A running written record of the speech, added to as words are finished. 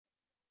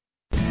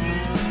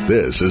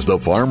This is the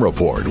Farm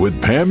Report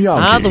with Pam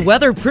Jahnke. The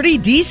weather pretty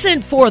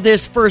decent for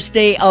this first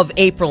day of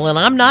April, and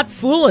I'm not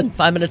fooling.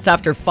 5 minutes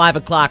after 5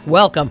 o'clock.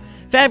 Welcome.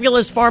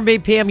 Fabulous Farm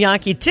Babe Pam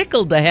Jahnke.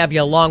 Tickled to have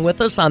you along with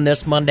us on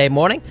this Monday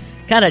morning.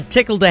 Kind of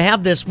tickled to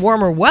have this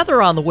warmer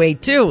weather on the way,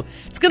 too.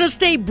 It's going to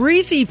stay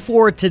breezy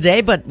for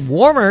today, but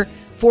warmer.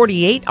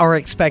 48 our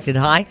expected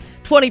high.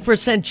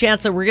 20%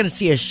 chance that we're going to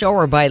see a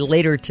shower by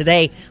later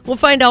today. We'll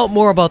find out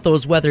more about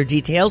those weather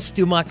details.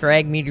 Stu Mucker,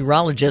 ag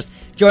meteorologist,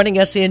 joining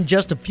us in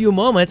just a few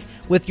moments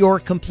with your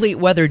complete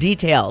weather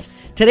details.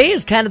 Today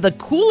is kind of the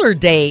cooler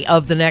day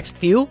of the next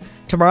few.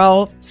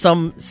 Tomorrow,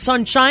 some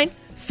sunshine,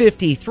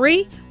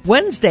 53.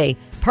 Wednesday,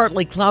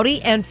 partly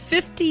cloudy, and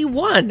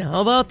 51.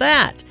 How about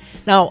that?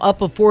 Now, up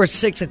before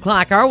 6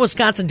 o'clock, our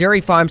Wisconsin dairy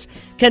farms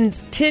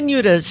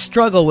continue to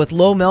struggle with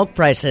low milk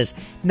prices.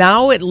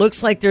 Now it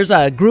looks like there's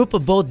a group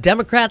of both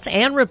Democrats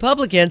and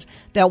Republicans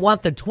that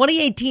want the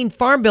 2018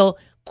 Farm Bill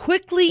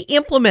quickly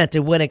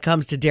implemented when it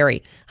comes to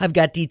dairy. I've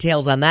got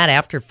details on that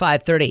after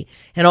 5:30.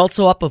 And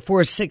also up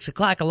before 6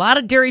 o'clock, a lot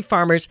of dairy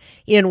farmers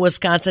in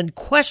Wisconsin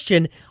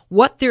question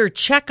what their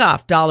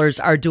checkoff dollars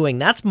are doing.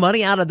 That's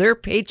money out of their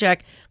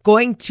paycheck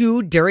going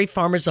to dairy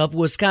farmers of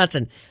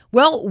Wisconsin.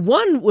 Well,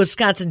 one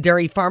Wisconsin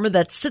dairy farmer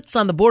that sits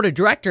on the board of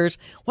directors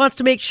wants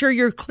to make sure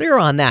you're clear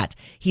on that.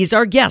 He's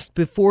our guest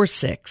before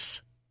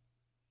 6.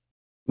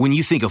 When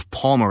you think of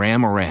Palmer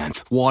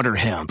Amaranth, water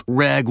hemp,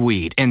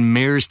 ragweed, and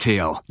mare's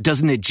tail,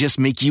 doesn't it just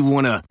make you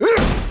want to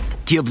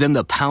give them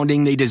the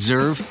pounding they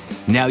deserve?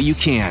 Now you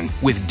can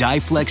with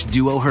Diflex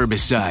Duo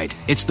herbicide.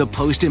 It's the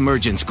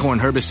post-emergence corn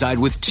herbicide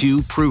with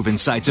 2 proven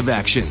sites of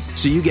action.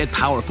 So you get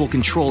powerful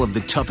control of the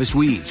toughest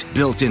weeds,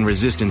 built-in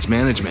resistance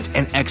management,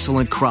 and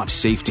excellent crop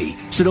safety.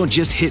 So don't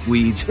just hit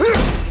weeds.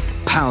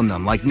 Pound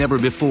them like never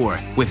before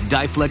with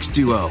Diflex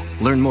Duo.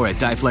 Learn more at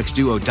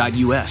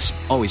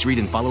diflexduo.us. Always read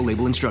and follow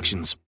label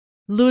instructions.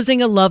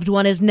 Losing a loved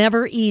one is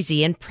never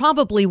easy, and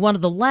probably one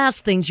of the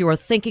last things you are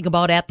thinking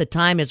about at the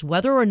time is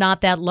whether or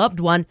not that loved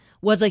one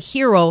was a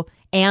hero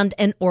and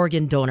an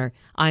organ donor.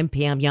 I'm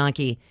Pam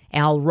Jahnke.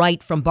 Al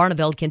Wright from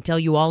Barneveld can tell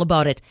you all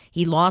about it.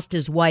 He lost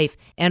his wife,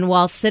 and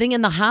while sitting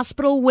in the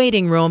hospital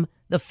waiting room,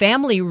 the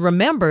family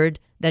remembered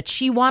that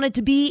she wanted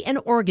to be an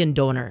organ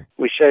donor.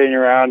 We sitting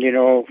around,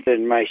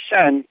 and my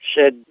son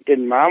said,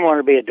 "Didn't Mom want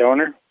to be a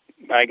donor?"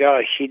 My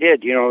gosh, she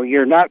did.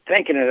 You're not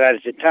thinking of that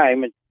at the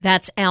time.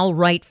 That's Al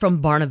Wright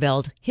from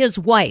Barneveld. His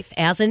wife,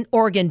 as an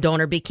organ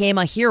donor, became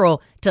a hero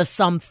to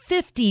some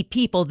 50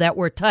 people that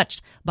were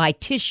touched by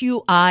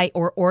tissue, eye,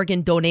 or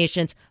organ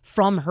donations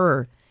from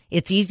her.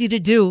 It's easy to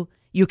do.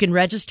 You can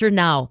register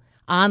now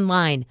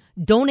online.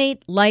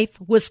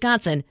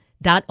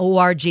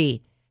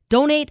 DonateLifeWisconsin.org.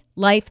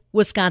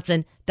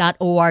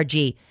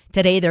 DonateLifeWisconsin.org.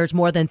 Today, there's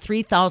more than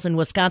 3,000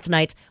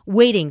 Wisconsinites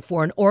waiting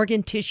for an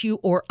organ, tissue,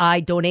 or eye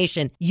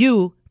donation.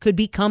 You could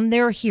become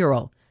their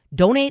hero.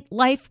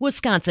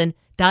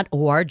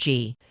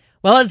 DonateLifeWisconsin.org.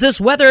 Well, as this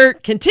weather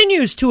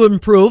continues to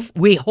improve,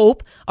 we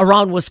hope,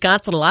 around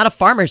Wisconsin, a lot of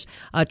farmers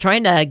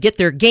trying to get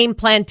their game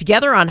plan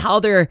together on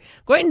how they're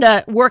going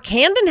to work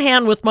hand in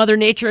hand with Mother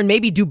Nature and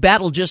maybe do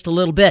battle just a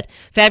little bit.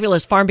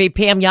 Fabulous Farm Babe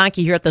Pam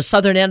Jahnke here at the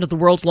southern end of the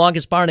world's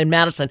longest barn in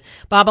Madison.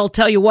 Bob, I'll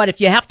tell you what, if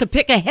you have to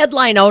pick a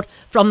headline out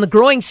from the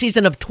growing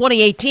season of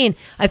 2018,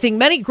 I think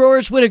many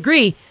growers would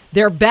agree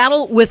their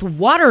battle with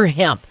water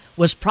hemp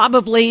was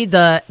probably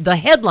the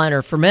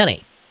headliner for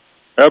many.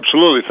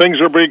 Absolutely. Things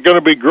are going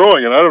to be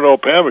growing. And I don't know,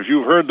 Pam, if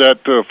you've heard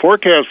that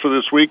forecast for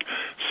this week,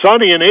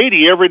 sunny and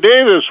 80 every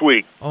day this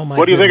week. Oh, my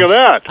What do you think of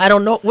that? I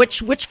don't know.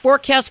 Which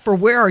forecast for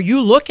where are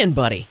you looking,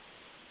 buddy?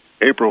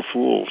 April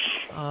Fools.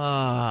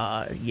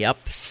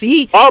 Yep.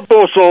 See? I'm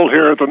both sold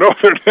here at the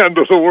northern end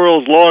of the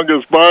world's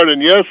longest barn,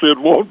 and yes, it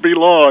won't be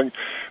long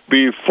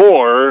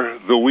before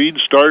the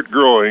weeds start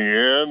growing.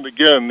 And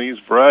again, these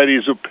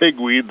varieties of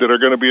pigweed that are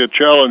going to be a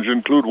challenge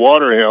include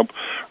water hemp.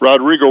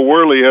 Rodrigo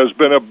Worley has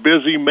been a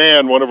busy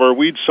man, one of our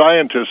weed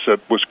scientists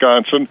at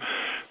Wisconsin,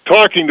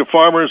 talking to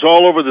farmers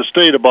all over the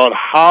state about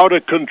how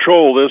to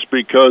control this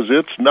because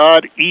it's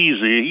not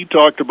easy. He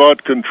talked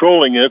about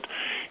controlling it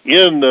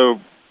in the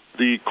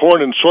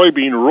corn and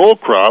soybean row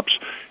crops,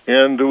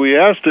 and we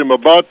asked him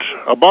about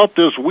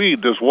this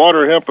weed, this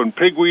water hemp and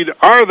pigweed.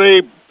 Are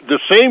they the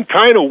same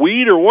kind of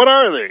weed, or what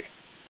are they?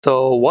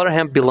 So water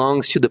hemp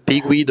belongs to the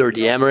pigweed or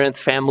the amaranth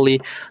family.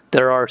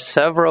 There are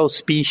several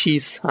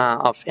species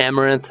of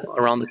amaranth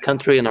around the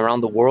country and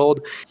around the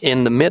world.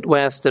 In the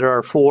Midwest, there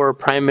are 4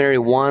 primary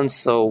ones,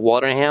 so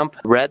water hemp,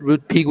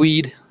 redroot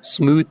pigweed,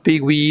 smooth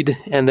pigweed,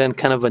 and then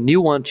kind of a new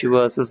one to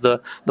us is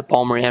the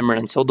Palmer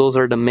amaranth. So those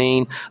are the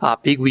main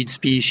pigweed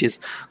species.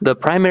 The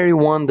primary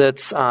one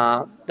that's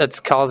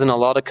causing a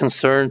lot of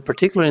concern,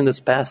 particularly in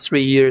this past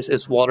 3 years,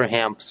 is water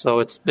hemp.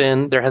 So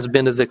there has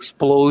been this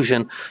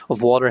explosion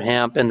of water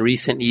hemp in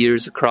recent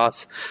years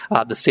across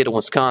the state of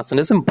Wisconsin.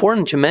 It's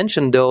important to mention,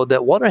 though,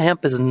 that water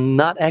hemp is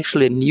not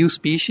actually a new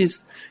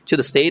species to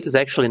the state. It's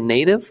actually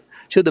native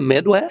to the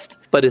Midwest,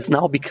 but it's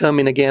now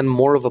becoming, again,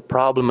 more of a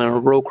problem in our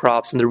row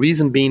crops. And the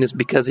reason being is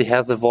because it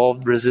has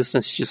evolved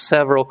resistance to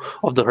several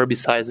of the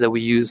herbicides that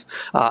we use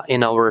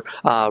in our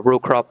row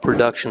crop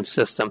production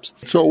systems.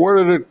 So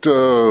where did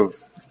it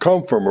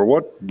come from, or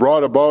what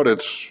brought about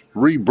its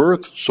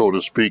rebirth, so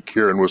to speak,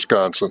 here in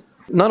Wisconsin?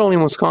 Not only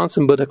in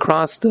Wisconsin, but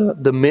across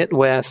the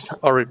Midwest,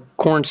 our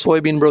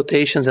corn-soybean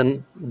rotations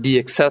and the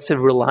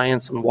excessive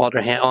reliance on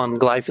on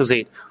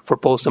glyphosate for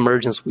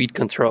post-emergence weed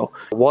control.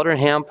 Water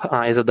hemp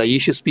is a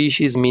dioecious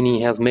species,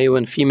 meaning it has male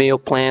and female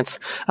plants.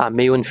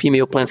 Male and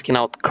female plants can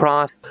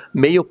outcross.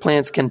 Male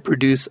plants can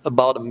produce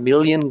about 1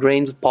 million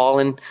grains of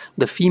pollen.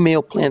 The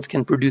female plants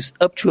can produce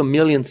up to 1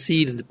 million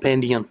seeds,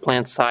 depending on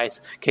plant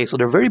size. Okay, so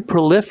they're very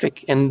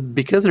prolific, and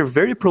because they're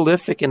very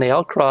prolific and they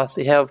outcross,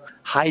 they have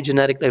high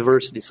genetic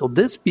diversity. So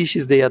this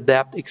species, they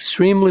adapt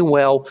extremely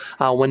well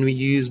when we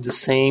use the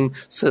same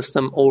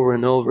system over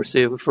and over.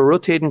 So if we're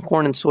rotating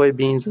corn and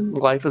soybeans and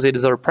glyphosate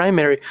is our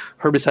primary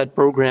herbicide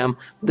program,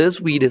 this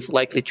weed is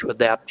likely to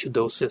adapt to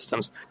those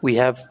systems. We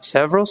have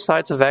several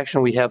sites of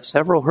action. We have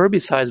several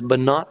herbicides, but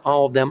not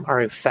all of them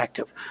are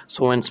effective.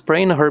 So when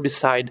spraying a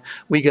herbicide,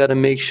 we got to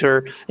make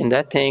sure in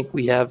that tank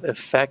we have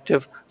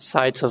effective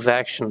sites of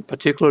action,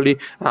 particularly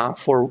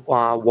for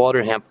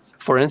water hemp.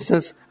 For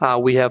instance,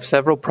 we have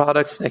several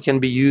products that can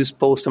be used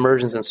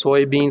post-emergence in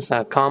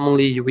soybeans.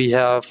 Commonly, we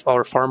have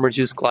our farmers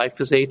use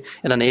glyphosate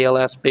in an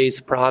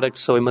ALS-based product,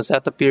 so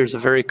imazethapyr is a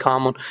very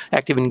common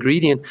active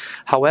ingredient.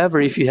 However,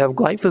 if you have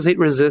glyphosate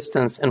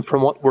resistance, and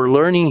from what we're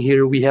learning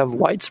here, we have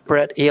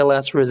widespread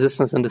ALS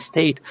resistance in the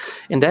state.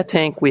 In that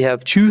tank, we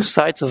have 2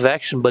 sites of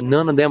action, but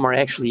none of them are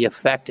actually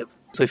effective.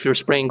 So if you're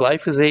spraying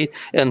glyphosate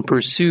and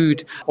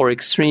Pursuit or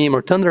Extreme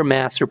or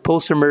Thundermaster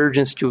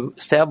post-emergence to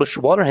establish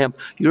water hemp,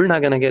 you're not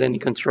going to get any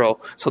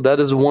control. So that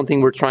is one thing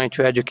we're trying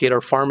to educate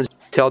our farmers,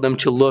 tell them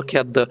to look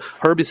at the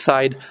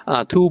herbicide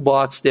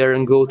toolbox there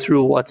and go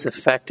through what's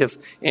effective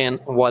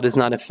and what is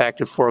not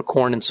effective for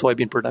corn and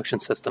soybean production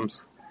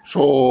systems.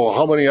 So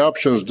how many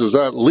options does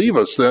that leave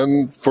us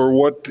then for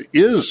what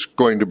is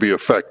going to be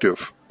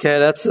effective? Okay,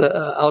 that's an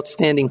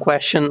outstanding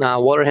question.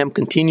 Water hemp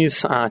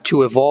continues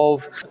to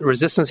evolve.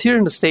 Resistance here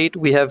in the state,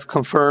 we have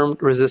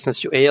confirmed resistance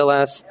to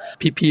ALS,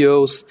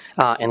 PPOs,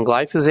 and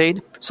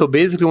glyphosate. So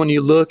basically, when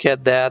you look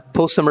at that,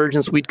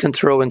 post-emergence weed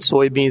control in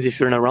soybeans, if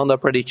you're in a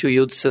Roundup Ready 2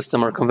 yield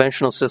system or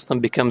conventional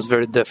system, becomes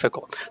very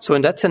difficult. So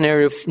in that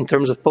scenario, in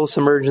terms of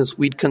post-emergence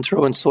weed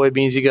control in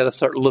soybeans, you got to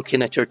start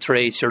looking at your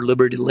traits, your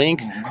Liberty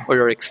Link or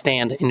your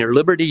Extend. In your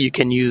Liberty, you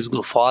can use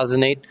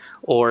glufosinate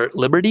or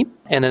Liberty,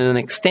 and in an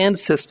Extend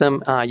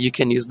system, you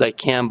can use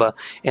dicamba.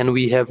 And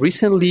we have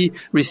recently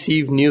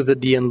received news that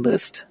the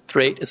Enlist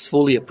trait is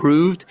fully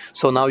approved,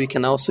 so now you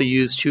can also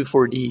use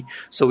 2,4-D.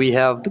 So we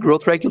have the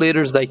growth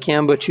regulators,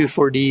 dicamba,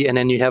 2,4-D, and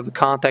then you have the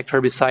contact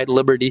herbicide,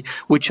 Liberty,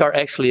 which are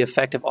actually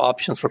effective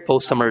options for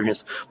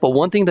post-emergence. But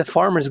one thing that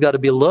farmers got to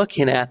be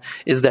looking at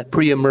is that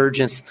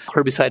pre-emergence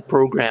herbicide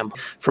program.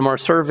 From our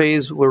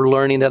surveys, we're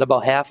learning that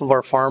about half of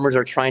our farmers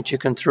are trying to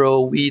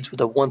control weeds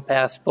with a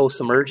one-pass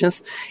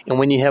post-emergence, and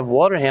when you have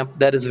water hemp,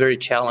 that is very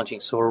challenging.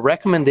 So our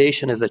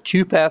recommendation is a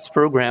 2-pass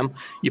program.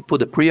 You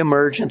put a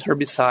pre-emergent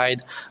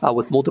herbicide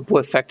with multiple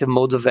effective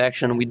modes of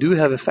action. We do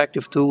have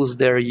effective tools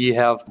there. You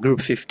have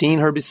group 15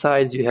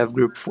 herbicides, you have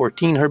group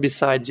 14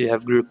 herbicides, you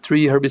have group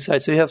 3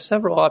 herbicides. So you have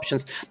several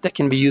options that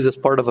can be used as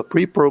part of a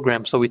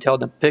pre-program. So we tell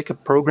them pick a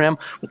program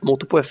with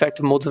multiple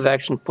effective modes of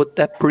action, put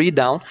that pre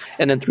down,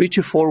 and then 3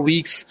 to 4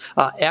 weeks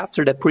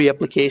after that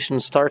pre-application,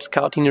 start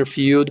scouting your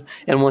field.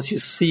 And once you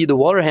see the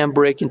water hemp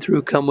breaking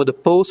through, come with a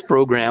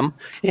post-program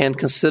and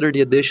consider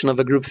the addition of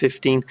a group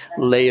 15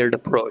 layered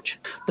approach.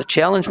 The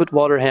challenge with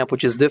water hemp,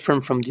 which is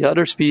different from the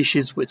other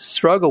species we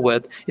struggle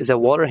with, is that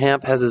water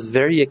hemp has this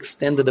very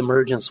extended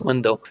emergence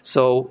window.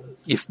 So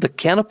if the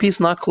canopy is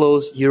not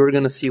closed, you're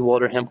going to see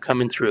water hemp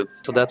coming through.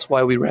 So that's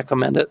why we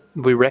recommend it.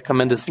 We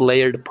recommend this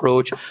layered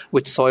approach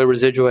with soil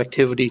residual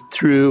activity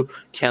through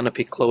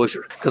canopy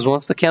closure. Because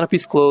once the canopy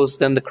is closed,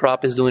 then the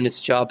crop is doing its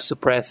job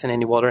suppressing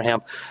any water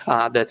hemp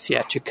that's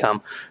yet to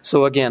come.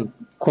 So again,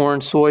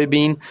 corn,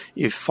 soybean,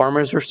 if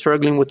farmers are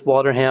struggling with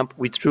water hemp,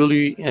 we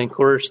truly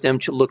encourage them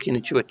to look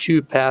into a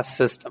 2-pass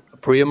system, a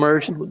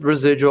pre-emergent with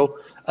residual,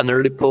 an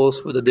early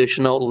post with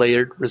additional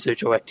layered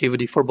residual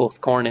activity for both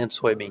corn and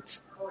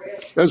soybeans.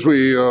 As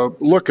we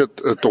look at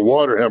the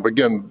water hemp,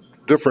 again,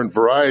 different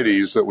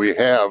varieties that we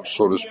have,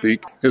 so to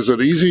speak, is it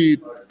easy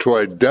to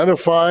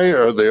identify?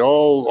 Are they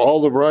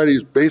all the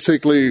varieties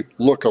basically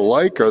look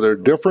alike? Are there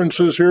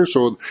differences here?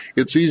 So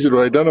it's easy to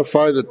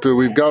identify that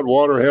we've got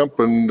water hemp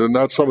and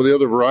not some of the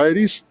other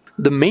varieties?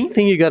 The main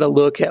thing you got to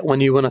look at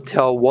when you want to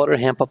tell water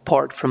hemp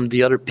apart from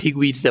the other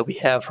pigweeds that we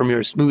have from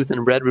your smooth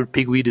and redroot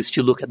pigweed is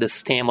to look at the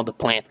stem of the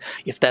plant.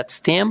 If that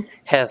stem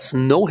has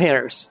no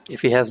hairs,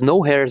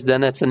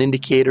 then that's an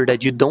indicator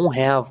that you don't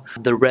have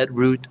the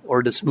redroot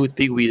or the smooth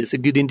pigweed. It's a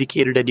good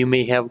indicator that you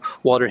may have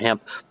water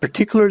hemp,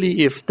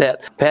 particularly if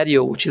that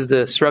patio, which is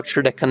the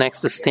structure that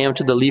connects the stem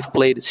to the leaf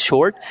blade, is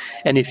short.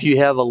 And if you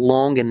have a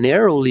long and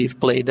narrow leaf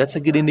blade, that's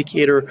a good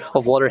indicator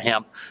of water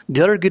hemp.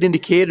 The other good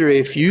indicator,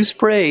 if you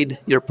sprayed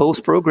your post dose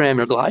program,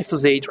 your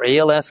glyphosate or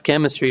ALS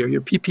chemistry or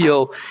your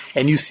PPO,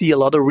 and you see a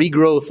lot of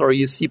regrowth or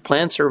you see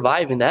plants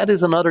surviving, that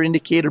is another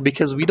indicator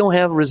because we don't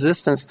have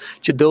resistance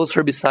to those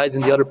herbicides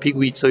in the other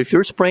pigweed. So if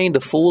you're spraying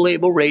the full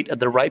label rate at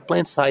the right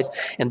plant size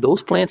and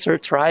those plants are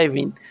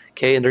thriving,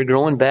 okay, and they're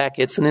growing back,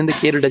 it's an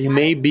indicator that you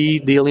may be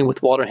dealing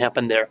with water hemp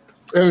in there.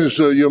 And as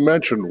you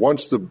mentioned,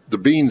 once the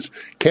beans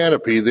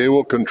canopy, they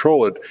will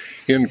control it.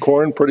 In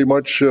corn, pretty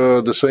much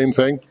the same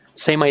thing?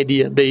 Same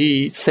idea.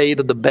 They say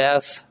that the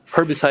best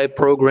herbicide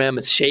program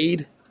is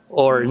shade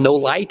or no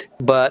light,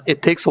 but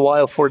it takes a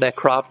while for that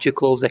crop to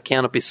close that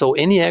canopy. So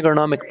any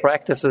agronomic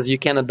practices you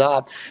can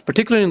adopt,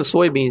 particularly in the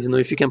soybeans,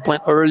 if you can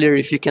plant earlier,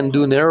 if you can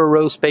do narrow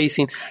row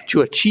spacing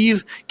to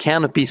achieve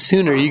canopy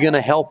sooner, you're going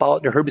to help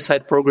out the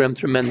herbicide program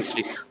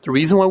tremendously. The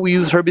reason why we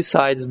use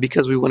herbicides is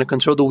because we want to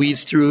control the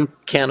weeds through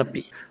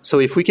canopy. So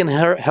if we can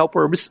help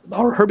our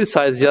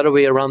herbicides the other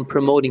way around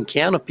promoting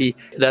canopy,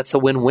 that's a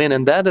win-win.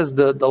 And that is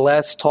the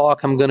last talk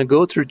I'm going to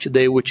go through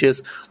today, which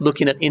is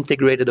looking at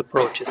integrated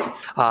approaches.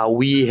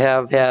 We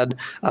have had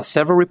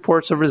several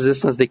reports of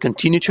resistance. They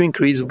continue to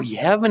increase. We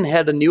haven't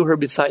had a new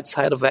herbicide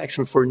site of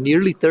action for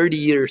nearly 30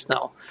 years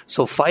now.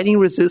 So fighting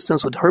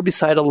resistance with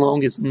herbicide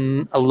alone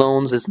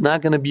is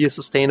not going to be a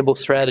sustainable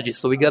strategy.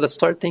 So we got to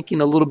start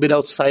thinking a little bit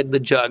outside the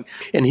jug.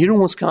 And here in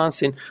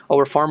Wisconsin,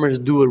 our farmers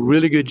do a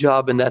really good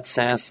job in that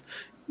sense.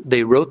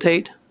 They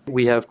rotate.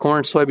 We have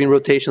corn, soybean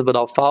rotations, but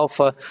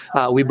alfalfa,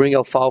 we bring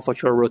alfalfa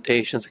to our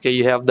rotations. Okay,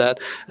 you have that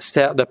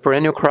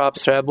perennial crop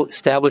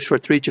established for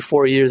 3 to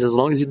 4 years. As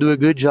long as you do a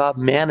good job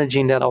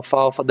managing that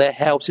alfalfa, that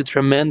helps you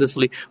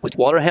tremendously with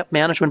water hemp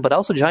management, but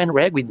also giant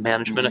ragweed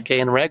management. Okay,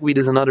 and ragweed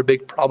is another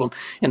big problem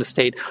in the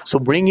state. So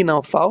bringing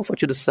alfalfa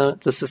to the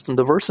system,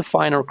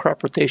 diversifying our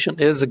crop rotation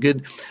is a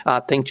good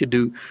thing to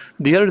do.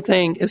 The other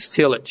thing is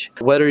tillage.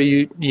 Whether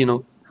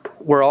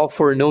we're all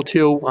for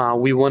no-till.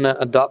 We want to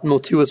adopt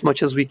no-till as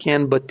much as we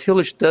can, but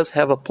tillage does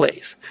have a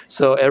place.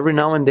 So every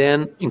now and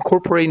then,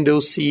 incorporating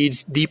those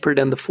seeds deeper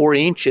than the 4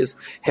 inches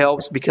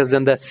helps because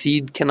then that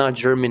seed cannot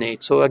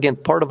germinate. So again,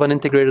 part of an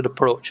integrated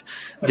approach.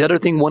 The other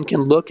thing one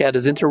can look at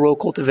is inter-row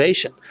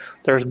cultivation.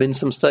 There's been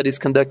some studies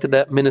conducted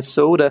at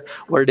Minnesota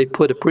where they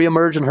put a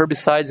pre-emergent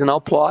herbicides in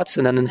all plots,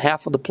 and then in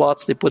half of the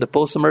plots they put a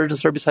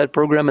post-emergence herbicide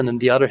program, and in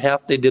the other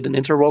half they did an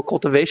inter-row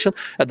cultivation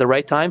at the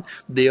right time.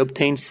 They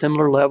obtained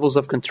similar levels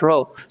of control.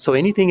 So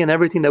anything and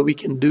everything that we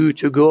can do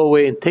to go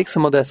away and take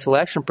some of that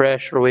selection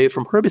pressure away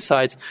from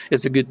herbicides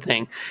is a good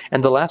thing.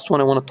 And the last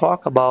one I want to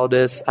talk about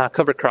is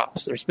cover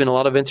crops. There's been a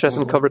lot of interest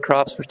in cover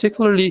crops,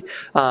 particularly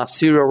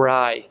cereal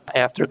rye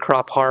after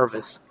crop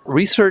harvest.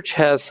 Research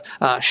has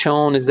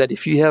shown is that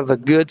if you have a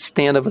good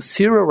stand of a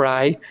cereal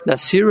rye,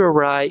 that cereal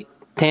rye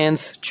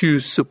tends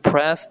to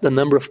suppress the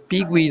number of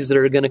pigweeds that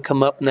are going to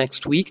come up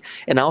next week,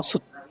 and also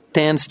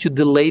tends to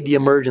delay the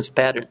emergence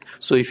pattern.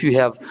 So if you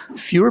have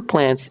fewer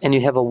plants and you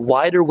have a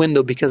wider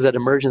window because that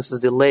emergence is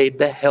delayed,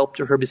 that helps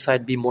your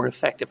herbicide be more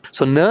effective.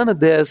 So none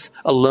of this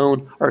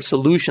alone are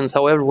solutions.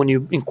 However, when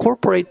you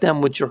incorporate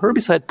them with your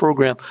herbicide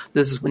program,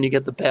 this is when you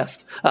get the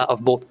best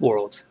of both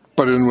worlds.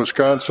 But in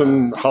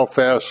Wisconsin, how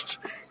fast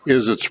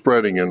is it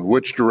spreading? In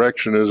which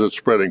direction is it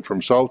spreading?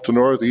 From south to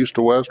north, east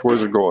to west?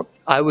 Where's it going?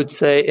 I would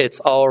say it's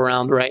all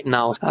around right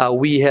now.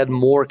 We had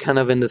more kind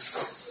of in the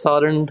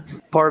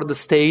southern part of the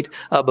state,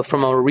 but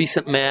from our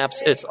recent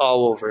maps, it's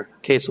all over.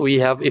 Okay, so we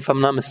have, if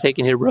I'm not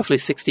mistaken here, roughly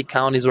 60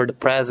 counties where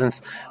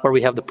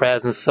we have the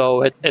presence.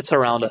 So it's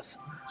around us.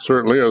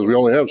 Certainly is. We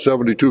only have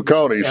 72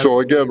 counties. So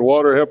again,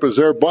 water hemp is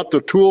there, but the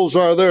tools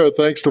are there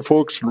thanks to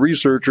folks and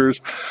researchers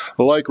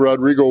like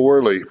Rodrigo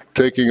Werle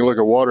taking a look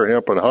at water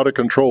hemp and how to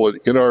control it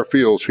in our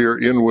fields here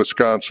in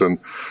Wisconsin.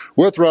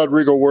 With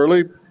Rodrigo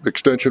Werle,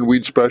 Extension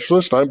Weed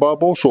Specialist, I'm Bob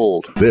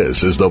Bosold.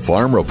 This is the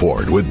Farm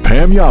Report with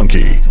Pam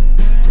Jahnke.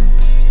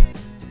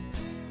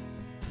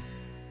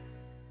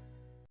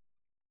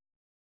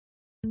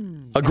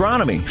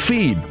 Agronomy,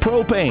 feed,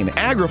 propane,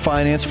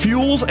 agri-finance,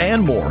 fuels,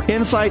 and more.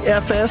 Insight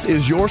FS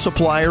is your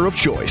supplier of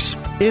choice.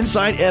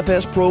 Insight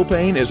FS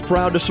Propane is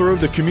proud to serve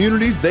the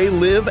communities they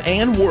live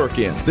and work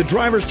in. The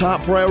driver's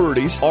top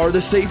priorities are the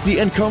safety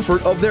and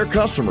comfort of their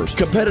customers,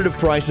 competitive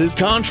prices,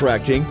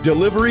 contracting,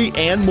 delivery,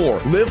 and more.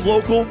 Live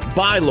local,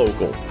 buy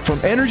local.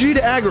 From energy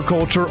to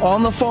agriculture,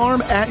 on the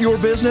farm, at your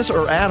business,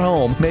 or at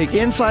home, make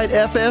Insight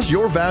FS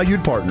your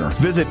valued partner.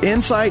 Visit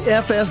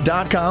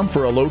insightfs.com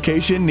for a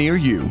location near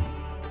you.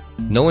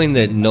 Knowing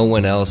that no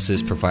one else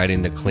is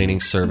providing the cleaning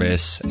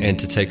service and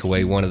to take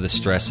away one of the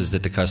stresses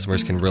that the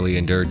customers can really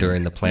endure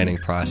during the planning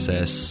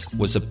process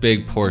was a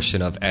big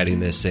portion of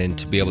adding this in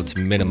to be able to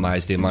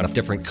minimize the amount of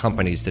different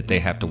companies that they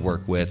have to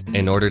work with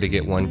in order to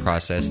get one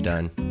process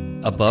done.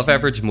 Above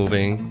Average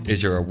Moving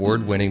is your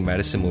award-winning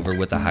medicine mover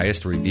with the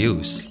highest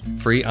reviews,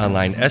 free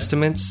online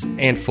estimates,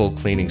 and full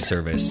cleaning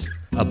service.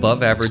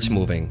 Above Average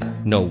Moving.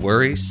 No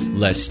worries,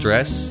 less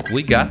stress,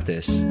 we got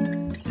this.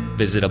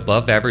 Visit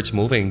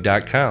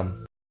AboveAverageMoving.com.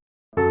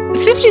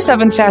 The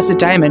 57 facet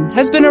diamond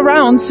has been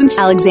around since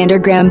Alexander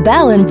Graham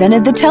Bell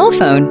invented the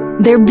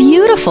telephone. They're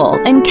beautiful,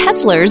 and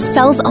Kessler's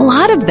sells a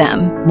lot of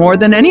them. More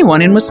than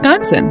anyone in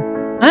Wisconsin.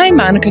 I'm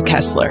Monica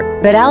Kessler.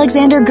 But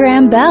Alexander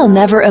Graham Bell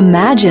never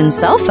imagined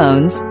cell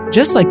phones.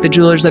 Just like the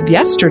jewelers of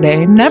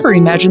yesterday never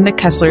imagined the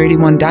Kessler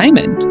 81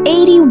 diamond.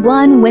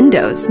 81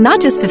 windows,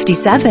 not just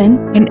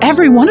 57. And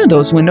every one of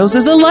those windows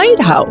is a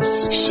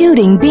lighthouse.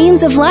 Shooting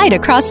beams of light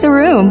across the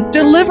room.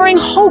 Delivering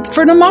hope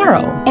for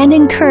tomorrow. And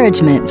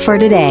encouragement for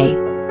today.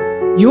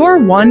 Your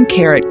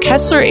 1-carat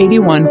Kessler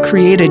 81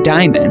 created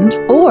diamond,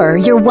 or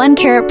your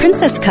 1-carat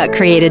princess cut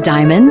created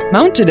diamond,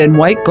 mounted in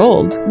white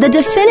gold, the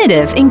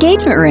definitive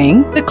engagement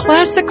ring, the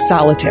classic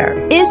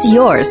solitaire, is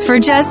yours for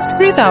just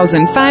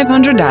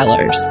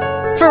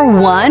 $3,500. For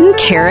 1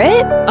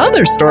 carat?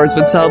 Other stores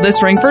would sell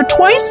this ring for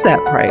twice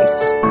that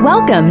price.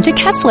 Welcome to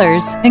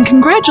Kessler's. And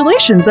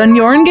congratulations on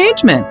your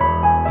engagement.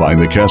 Find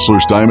the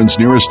Kessler's Diamonds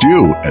nearest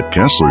you at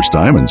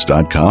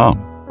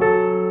Kessler'sDiamonds.com.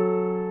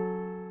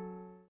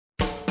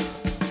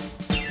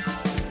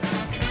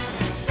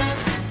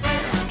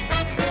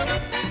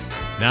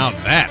 Now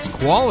that's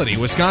quality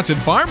Wisconsin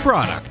farm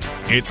product.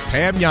 It's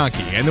Pam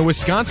Yankee and the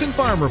Wisconsin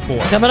Farm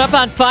Report. Coming up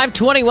on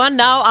 521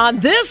 now on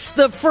this,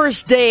 the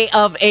first day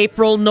of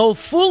April. No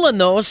fooling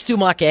those. Stu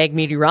Muck, ag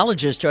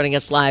meteorologist, joining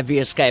us live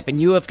via Skype. And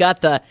you have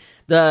got the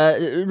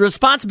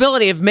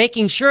responsibility of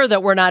making sure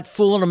that we're not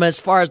fooling them as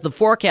far as the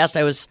forecast.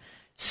 I was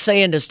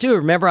saying to Stu,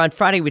 remember on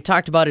Friday we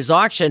talked about his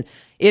auction.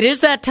 It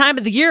is that time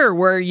of the year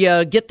where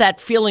you get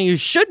that feeling you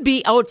should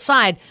be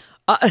outside.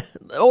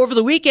 Over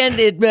the weekend,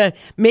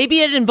 maybe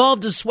it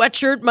involved a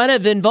sweatshirt, might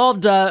have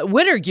involved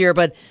winter gear,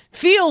 but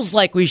feels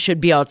like we should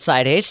be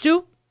outside. Hey,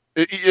 Stu?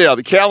 Yeah,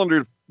 the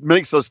calendar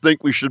makes us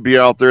think we should be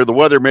out there. The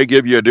weather may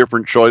give you a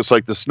different choice,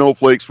 like the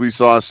snowflakes we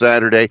saw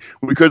Saturday.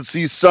 We could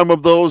see some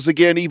of those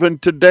again even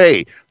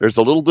today. There's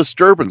a little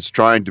disturbance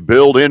trying to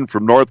build in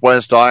from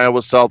northwest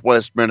Iowa,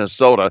 southwest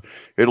Minnesota.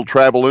 It'll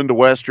travel into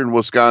western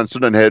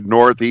Wisconsin and head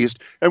northeast,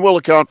 and will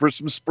account for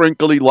some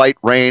sprinkly light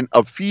rain.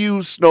 A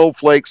few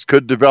snowflakes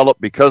could develop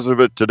because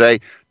of it today.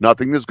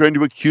 Nothing that's going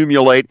to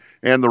accumulate,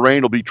 and the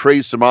rain will be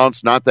trace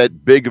amounts, not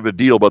that big of a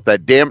deal, but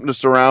that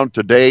dampness around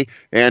today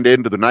and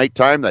into the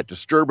nighttime, that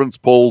disturbance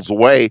pulls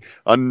away.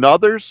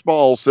 Another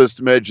small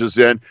system edges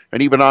in,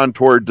 and even on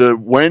toward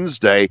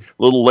Wednesday, a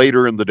little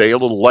later in the day, a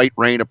little light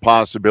rain, a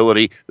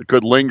possibility that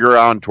could linger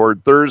on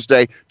toward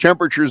Thursday.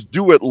 Temperatures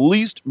do at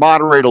least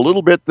moderate a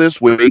little bit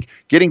this week,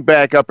 getting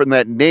back up in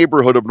that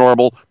neighborhood of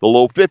normal. The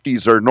low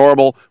 50s are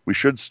normal. We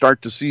should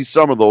start to see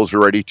some of those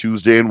already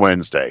Tuesday and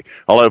Wednesday.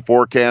 I'll have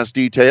forecast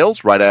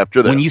details right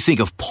after this. When you think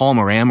of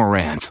Palmer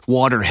Amaranth,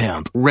 water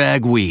hemp,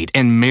 ragweed,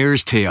 and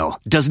mare's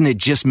tail, doesn't it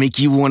just make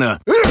you want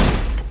to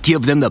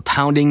give them the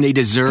pounding they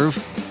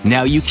deserve?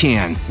 Now you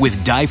can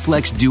with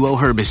Diflex Duo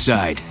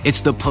Herbicide.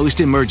 It's the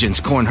post-emergence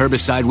corn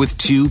herbicide with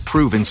 2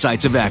 proven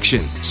sites of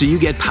action. So you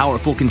get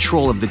powerful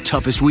control of the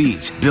toughest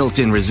weeds,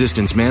 built-in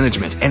resistance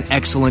management, and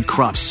excellent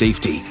crop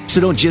safety.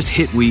 So don't just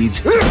hit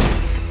weeds,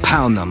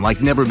 pound them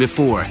like never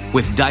before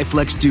with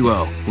Diflex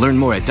Duo. Learn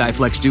more at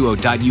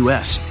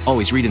diflexduo.us.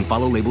 Always read and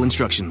follow label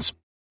instructions.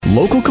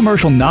 Local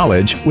commercial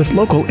knowledge with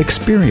local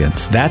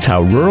experience. That's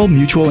how Rural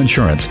Mutual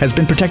Insurance has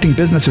been protecting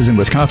businesses in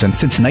Wisconsin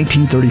since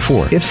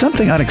 1934. If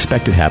something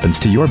unexpected happens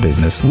to your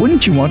business,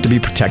 wouldn't you want to be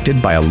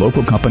protected by a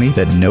local company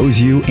that knows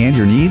you and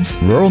your needs?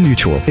 Rural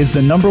Mutual is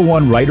the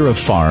 #1 writer of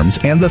farms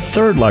and the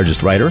 3rd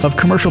largest writer of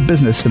commercial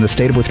business in the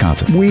state of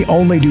Wisconsin. We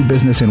only do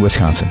business in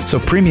Wisconsin, so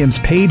premiums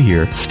paid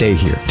here stay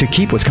here. To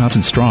keep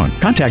Wisconsin strong,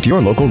 contact your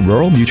local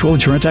Rural Mutual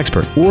Insurance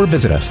expert or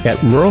visit us at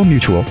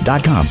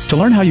ruralmutual.com to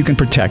learn how you can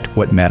protect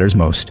what matters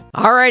most.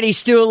 All righty,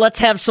 Stu, let's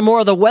have some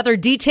more of the weather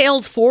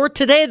details for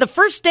today, the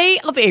first day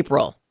of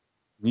April.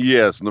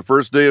 Yes, and the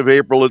first day of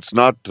April, it's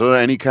not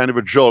any kind of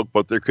a joke,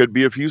 but there could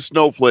be a few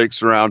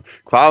snowflakes around.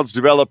 Clouds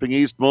developing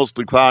east,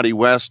 mostly cloudy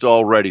west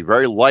already.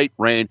 Very light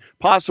rain,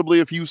 possibly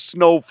a few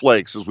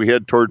snowflakes as we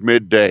head toward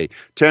midday.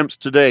 Temps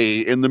today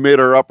in the mid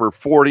or upper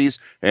 40s,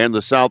 and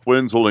the south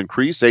winds will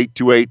increase 8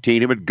 to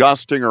 18, even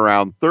gusting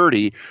around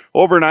 30.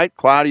 Overnight,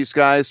 cloudy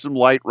skies, some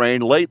light rain.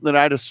 Late in the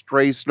night, a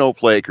stray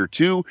snowflake or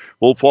two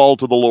will fall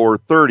to the lower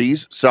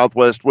 30s.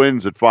 Southwest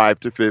winds at 5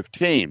 to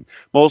 15.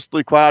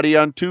 Mostly cloudy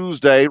on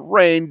Tuesday.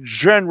 Rain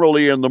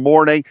generally in the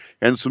morning,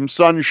 and some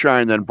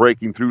sunshine then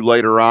breaking through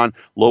later on.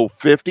 Low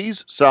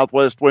 50s,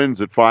 southwest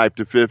winds at 5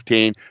 to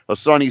 15. A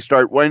sunny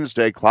start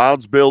Wednesday.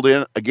 Clouds build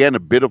in. Again, a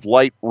bit of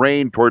light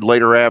rain toward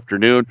later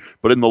afternoon,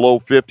 but in the low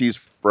 50s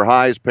for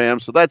highs, Pam.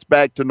 So that's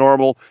back to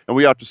normal, and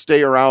we have to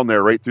stay around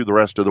there right through the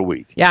rest of the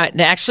week. Yeah, it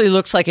actually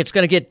looks like it's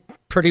going to get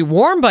pretty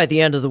warm by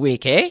the end of the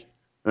week, eh?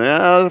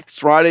 Yeah,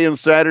 Friday and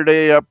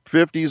Saturday up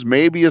 50s,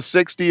 maybe a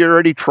 60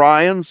 already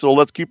trying, so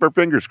let's keep our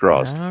fingers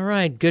crossed. All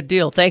right, good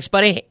deal. Thanks,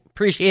 buddy.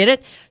 Appreciate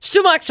it.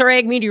 Stu Muck's our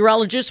ag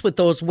meteorologist with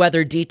those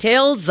weather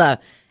details, as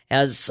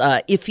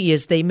iffy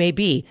as they may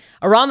be.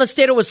 Around the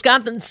state of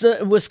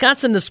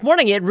Wisconsin this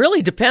morning, it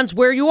really depends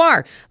where you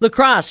are. La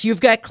Crosse, you've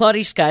got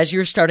cloudy skies.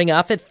 You're starting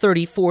off at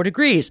 34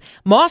 degrees.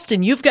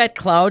 Mauston, you've got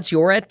clouds.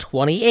 You're at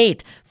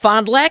 28.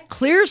 Fond du Lac,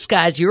 clear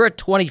skies, you're at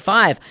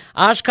 25.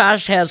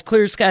 Oshkosh has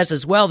clear skies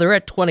as well. They're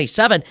at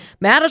 27.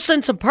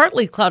 Madison, some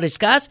partly cloudy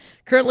skies,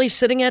 currently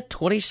sitting at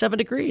 27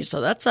 degrees. So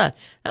that's a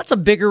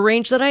bigger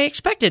range than I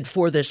expected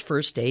for this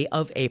first day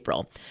of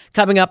April.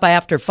 Coming up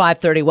after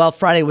 5:30, well,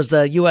 Friday was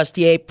the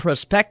USDA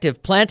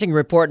prospective planting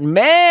report. And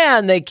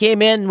man, they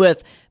came in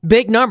with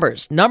big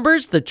numbers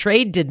the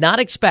trade did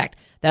not expect.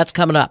 That's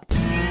coming up.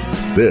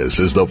 This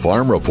is the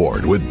Farm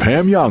Report with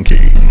Pam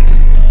Jahnke.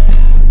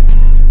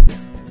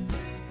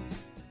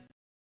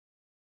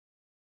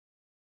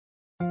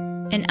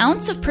 An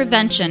ounce of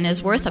prevention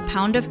is worth a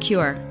pound of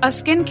cure. A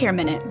skincare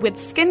minute with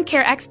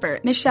skincare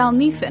expert Michelle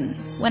Neeson.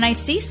 When I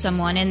see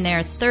someone in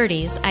their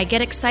 30s, I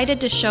get excited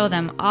to show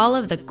them all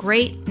of the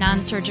great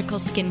non-surgical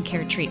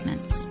skincare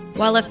treatments.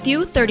 While a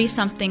few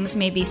 30-somethings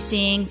may be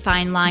seeing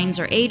fine lines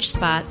or age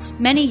spots,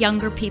 many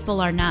younger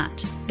people are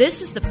not.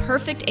 This is the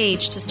perfect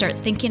age to start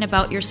thinking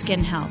about your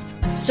skin health.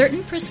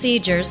 Certain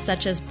procedures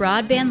such as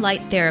broadband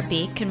light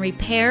therapy can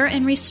repair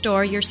and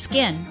restore your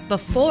skin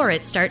before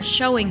it starts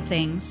showing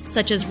things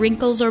such as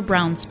wrinkles or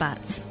brown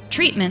spots.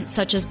 Treatments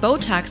such as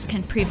Botox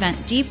can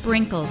prevent deep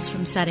wrinkles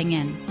from setting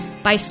in.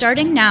 By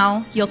starting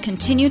now, you'll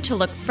continue to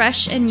look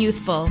fresh and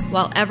youthful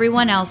while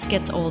everyone else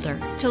gets older.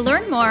 To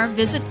learn more,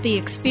 visit the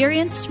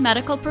experienced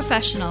medical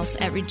professionals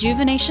at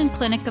Rejuvenation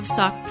Clinic of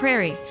Sauk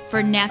Prairie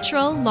for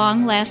natural,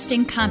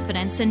 long-lasting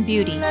confidence and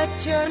beauty.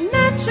 Let your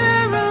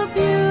natural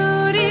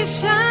beauty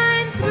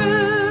shine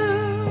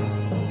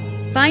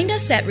through. Find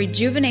us at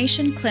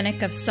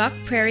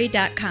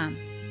rejuvenationclinicofsaukprairie.com.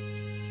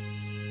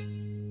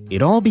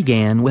 It all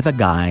began with a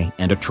guy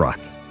and a truck.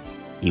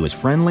 He was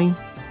friendly,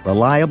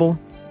 reliable,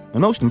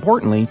 and most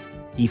importantly,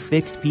 he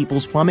fixed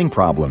people's plumbing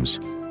problems.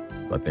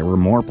 But there were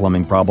more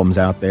plumbing problems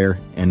out there,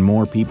 and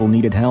more people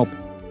needed help.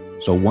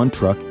 So one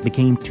truck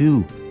became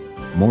two.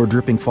 More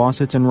dripping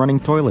faucets and running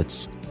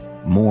toilets.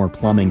 More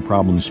plumbing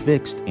problems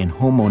fixed and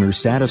homeowners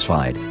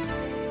satisfied.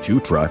 2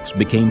 trucks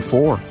became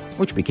 4,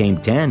 which became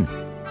 10.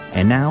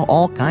 And now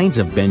all kinds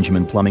of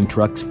Benjamin plumbing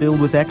trucks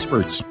filled with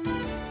experts.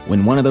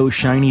 When one of those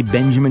shiny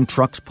Benjamin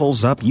trucks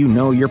pulls up, you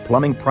know your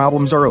plumbing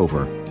problems are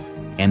over.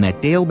 And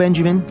that Dale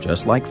Benjamin,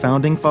 just like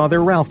founding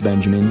father Ralph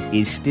Benjamin,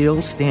 is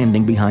still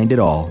standing behind it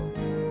all.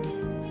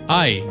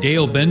 Hi,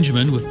 Dale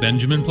Benjamin with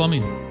Benjamin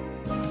Plumbing.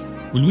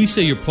 When we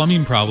say your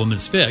plumbing problem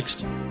is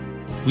fixed,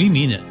 we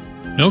mean it.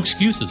 No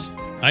excuses.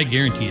 I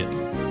guarantee it.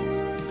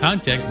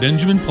 Contact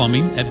Benjamin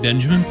Plumbing at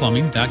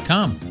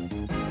benjaminplumbing.com.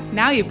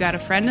 Now you've got a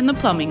friend in the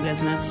plumbing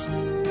business.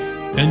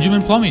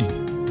 Benjamin Plumbing.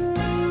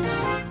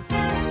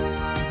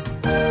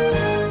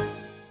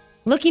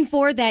 Looking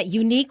for that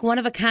unique,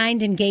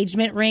 one-of-a-kind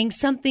engagement ring,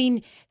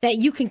 something that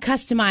you can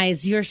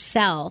customize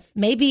yourself,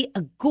 maybe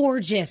a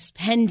gorgeous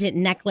pendant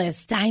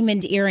necklace,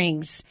 diamond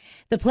earrings.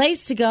 The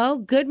place to go,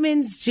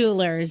 Goodman's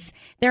Jewelers.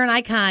 They're an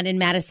icon in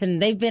Madison.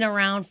 They've been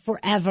around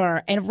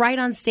forever and right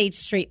on State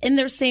Street in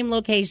their same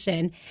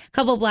location, a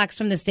couple blocks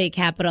from the state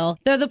capitol.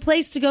 They're the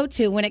place to go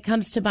to when it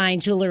comes to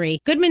buying jewelry.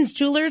 Goodman's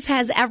Jewelers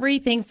has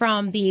everything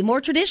from the more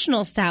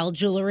traditional style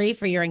jewelry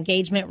for your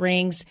engagement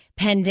rings,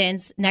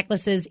 pendants,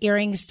 necklaces,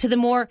 earrings, to the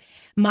more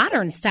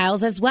modern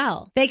styles as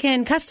well. They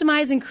can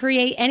customize and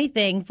create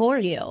anything for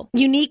you.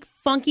 Unique,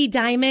 funky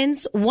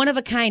diamonds,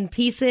 one-of-a-kind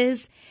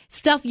pieces,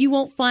 stuff you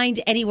won't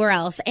find anywhere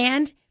else,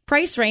 and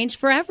price range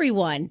for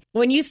everyone.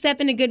 When you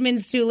step into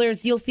Goodman's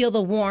Jewelers, you'll feel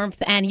the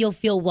warmth and you'll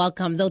feel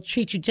welcome. They'll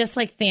treat you just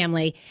like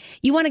family.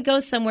 You want to go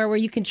somewhere where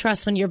you can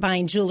trust when you're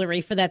buying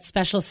jewelry for that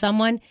special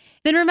someone?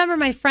 Then remember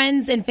my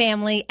friends and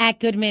family at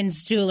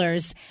Goodman's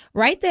Jewelers.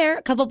 Right there,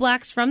 a couple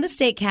blocks from the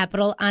state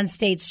capitol on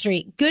State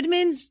Street.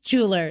 Goodman's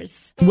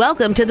Jewelers.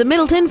 Welcome to the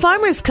Middleton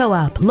Farmers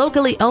Co-op,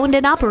 locally owned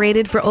and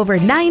operated for over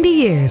 90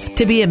 years.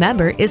 To be a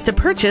member is to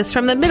purchase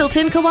from the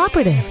Middleton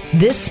Cooperative.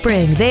 This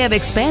spring, they have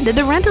expanded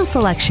the rental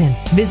selection.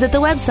 Visit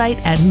the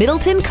website at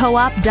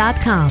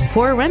middletoncoop.com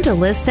for a rental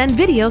list and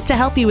videos to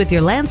help you with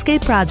your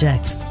landscape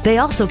projects. They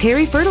also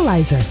carry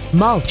fertilizer,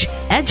 mulch,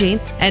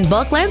 edging, and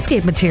bulk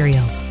landscape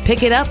materials.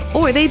 Pick it up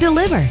or they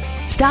deliver.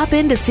 Stop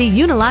in to see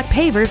Unilock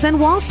pavers and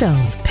wall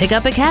stones. Pick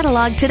up a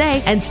catalog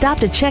today and stop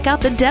to check out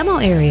the demo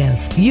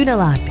areas.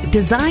 Unilock,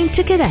 designed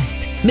to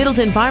connect.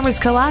 Middleton Farmers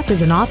Co-op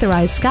is an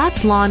authorized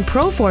Scott's Lawn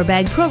Pro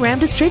 4-Bag Program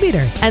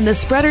distributor, and the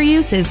spreader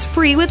use is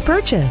free with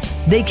purchase.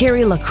 They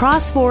carry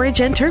lacrosse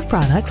forage and turf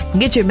products.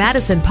 Get your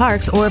Madison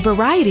Parks or a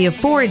variety of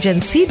forage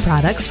and seed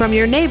products from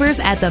your neighbors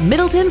at the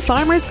Middleton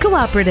Farmers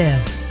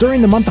Cooperative.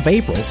 During the month of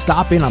April,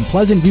 stop in on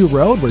Pleasant View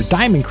Road where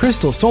Diamond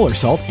Crystal Solar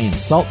Salt and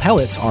Salt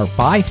Pellets are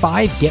buy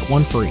 5, get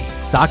 1 free.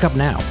 Stock up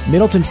now.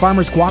 Middleton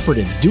Farmers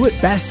Cooperative's Do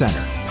It Best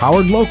Center.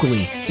 Powered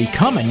locally.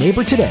 Become a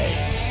neighbor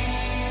today.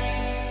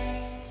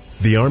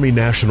 The Army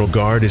National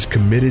Guard is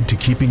committed to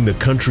keeping the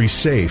country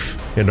safe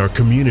and our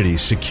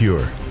communities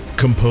secure.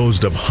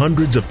 Composed of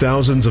hundreds of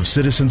thousands of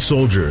citizen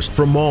soldiers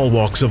from all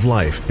walks of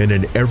life, and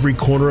in every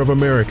corner of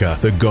America,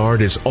 the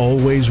Guard is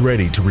always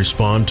ready to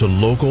respond to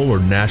local or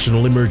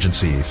national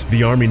emergencies.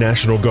 The Army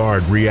National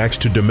Guard reacts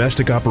to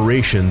domestic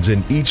operations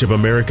in each of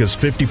America's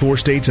 54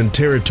 states and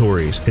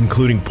territories,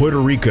 including Puerto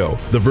Rico,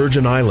 the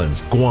Virgin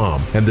Islands,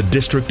 Guam, and the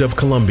District of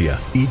Columbia.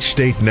 Each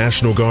state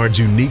National Guard's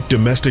unique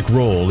domestic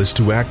role is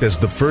to act as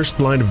the first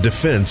line of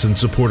defense in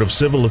support of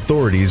civil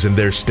authorities in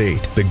their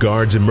state. The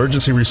Guard's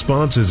emergency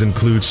responses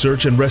include search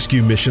and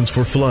rescue missions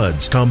for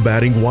floods,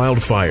 combating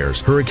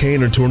wildfires,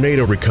 hurricane and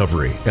tornado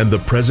recovery, and the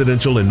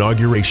presidential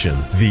inauguration.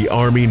 The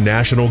Army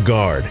National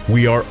Guard.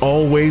 We are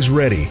always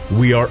ready.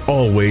 We are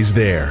always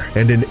there.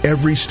 And in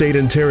every state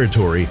and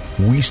territory,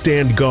 we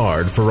stand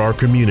guard for our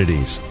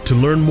communities. To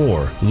learn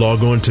more,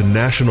 log on to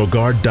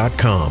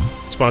nationalguard.com.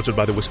 Sponsored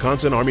by the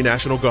Wisconsin Army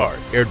National Guard.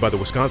 Aired by the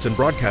Wisconsin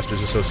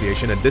Broadcasters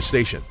Association and this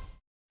station.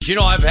 You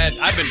know, I've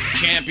been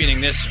championing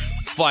this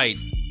fight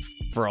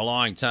for a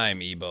long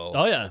time, Ebo.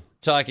 Oh, yeah.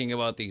 Talking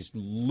about these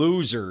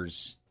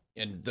losers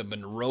in the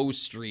Monroe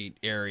Street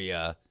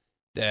area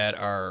that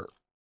are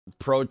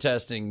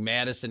protesting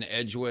Madison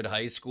Edgewood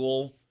High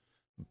School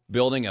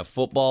building a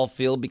football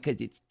field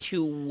because it's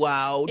too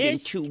loud and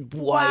too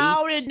white.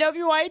 Loud and the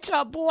whites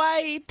are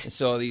white.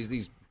 So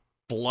these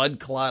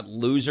blood clot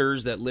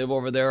losers that live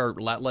over there are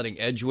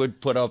letting Edgewood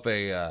put up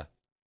a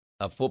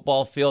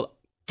football field.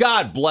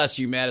 God bless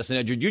you, Madison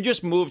Edgewood. You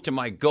just moved to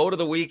my go to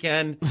the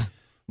weekend,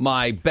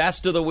 my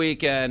best of the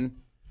weekend.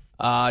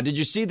 Did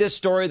you see this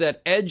story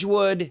that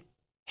Edgewood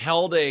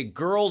held a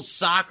girls'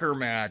 soccer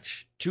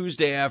match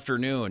Tuesday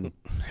afternoon,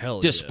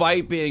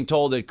 despite being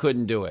told it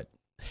couldn't do it?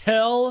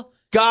 Hell,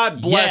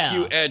 God bless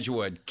you,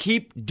 Edgewood.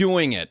 Keep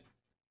doing it.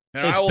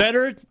 It's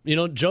better,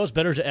 Joe, it's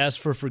better to ask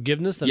for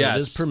forgiveness than it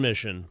is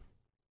permission.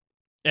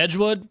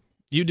 Edgewood,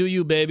 you do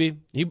you, baby.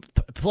 You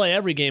play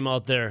every game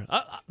out there.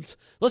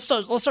 Let's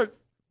start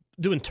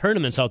doing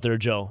tournaments out there,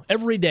 Joe.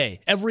 Every day,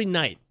 every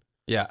night.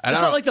 Yeah,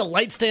 it's not like the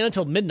lights stay on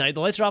until midnight.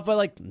 The lights are off by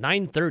like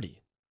 9:30.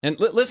 And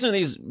listen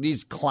to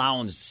these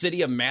clowns,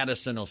 City of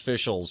Madison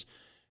officials.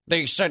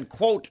 They said,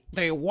 quote,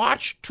 they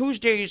watched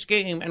Tuesday's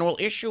game and will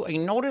issue a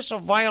notice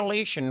of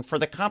violation for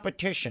the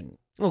competition.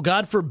 Oh,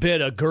 God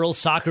forbid a girls'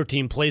 soccer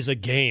team plays a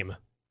game.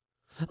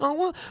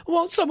 Oh,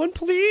 won't someone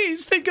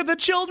please think of the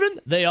children?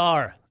 They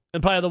are.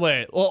 And by the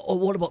way,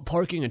 what about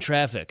parking and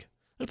traffic?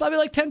 There's probably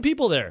like 10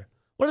 people there.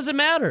 What does it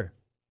matter?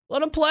 Let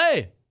them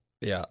play.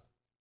 Yeah,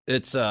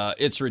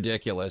 it's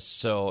ridiculous.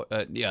 So,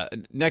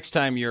 next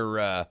time you're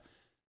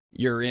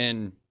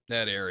in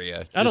that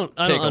area, I don't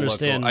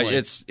understand.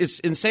 It's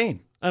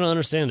insane. I don't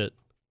understand it.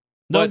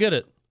 Don't get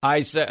it.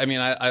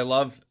 I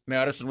love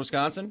Madison,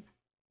 Wisconsin,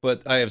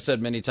 but I have said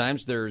many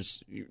times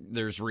there's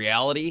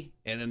reality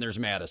and then there's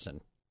Madison.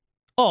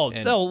 Oh,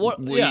 and no,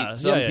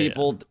 some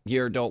people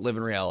here don't live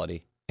in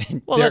reality.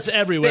 Well, that's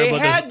everywhere. They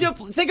had to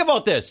think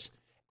about this: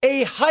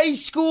 a high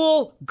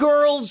school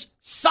girls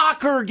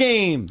soccer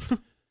game.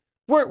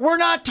 We're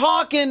not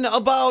talking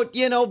about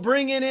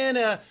bringing in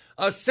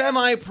a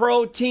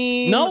semi-pro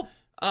team. Nope.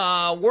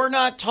 We're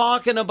not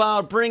talking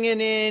about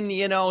bringing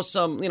in,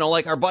 some,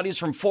 like our buddies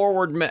from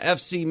Forward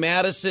FC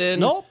Madison.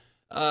 Nope.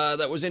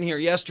 That was in here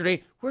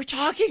yesterday. We're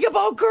talking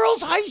about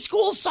girls' high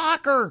school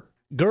soccer.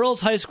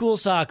 Girls' high school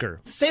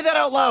soccer. Say that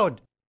out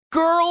loud.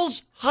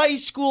 Girls' high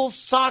school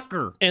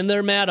soccer. And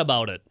they're mad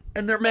about it.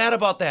 And they're mad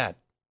about that.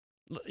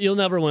 You'll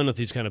never win with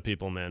these kind of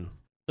people, man.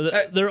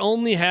 They're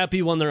only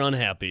happy when they're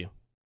unhappy.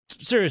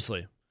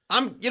 Seriously.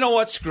 You know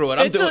what? Screw it.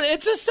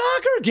 It's a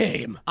soccer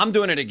game. I'm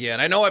doing it again.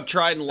 I know I've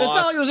tried and lost. It's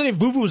not like there was any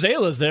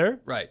vuvuzelas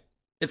there. Right.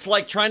 It's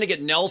like trying to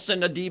get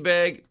Nelson a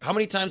D-bag. How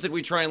many times did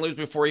we try and lose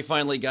before he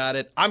finally got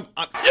it? You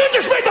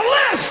just made the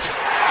list!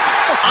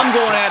 I'm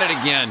going at it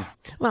again.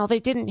 Well, they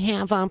didn't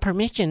have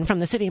permission from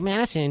the city of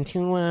Madison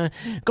to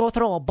go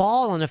throw a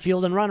ball on the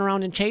field and run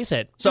around and chase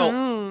it. So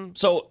I'm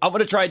going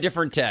to try a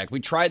different tack. We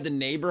tried the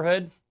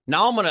neighborhood.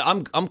 Now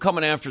I'm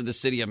coming after the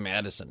city of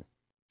Madison.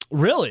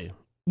 Really?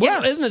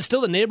 Yeah. Isn't it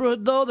still the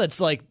neighborhood, though? That's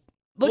like,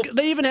 look,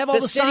 they even have all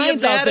the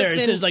signs out there.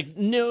 It says, like,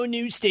 no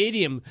new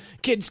stadium.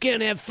 Kids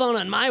can't have fun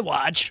on my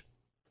watch.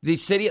 The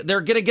city,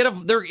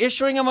 they're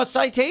issuing them a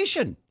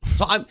citation.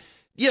 So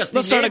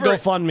let's start a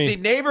GoFundMe. The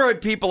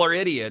neighborhood people are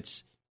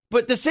idiots,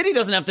 but the city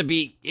doesn't have to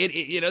be,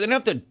 they don't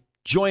have to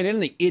join in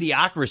the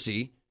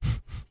idiocracy.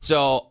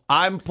 So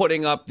I'm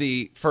putting up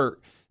for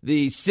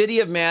the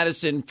city of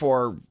Madison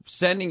for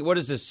sending, what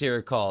is this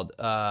here called?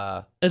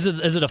 Is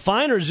it a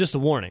fine or is it just a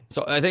warning?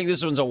 So I think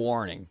this one's a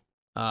warning.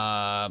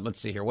 Let's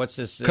see here. What's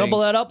this thing? Couple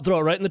that up, throw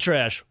it right in the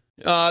trash.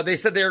 They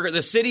said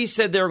the city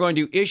said they were going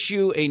to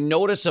issue a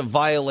notice of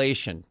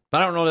violation. I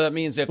don't know what that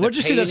means. Where'd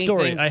you see that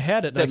story? I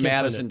had it. It's at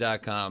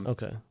Madison.com.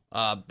 Okay.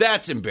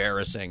 That's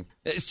embarrassing.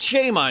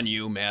 Shame on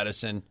you,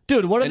 Madison.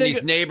 Dude, what are they?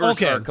 These neighbors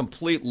are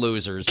complete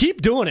losers.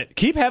 Keep doing it.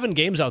 Keep having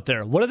games out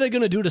there. What are they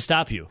going to do to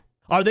stop you?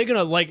 Are they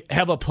going to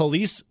have a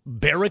police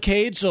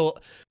barricade so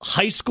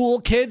high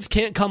school kids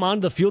can't come onto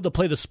the field to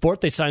play the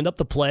sport they signed up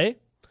to play?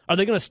 Are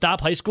they going to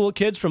stop high school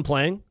kids from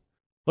playing?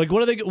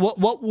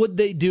 What would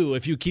they do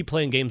if you keep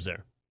playing games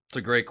there? It's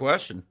a great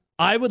question.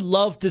 I would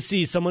love to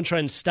see someone try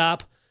and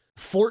stop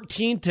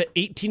 14 to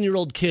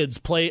 18-year-old kids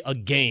play a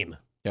game.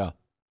 Yeah.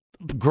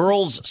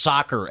 Girls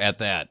soccer at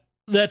that.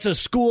 That's a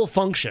school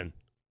function.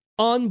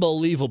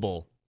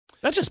 Unbelievable.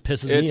 That just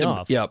pisses me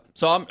off. Yep.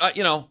 So,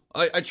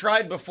 I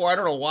tried before. I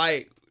don't know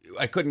why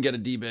I couldn't get a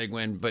D-bag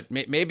win, but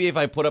maybe if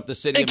I put up the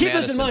city of keep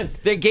Madison. this in mind.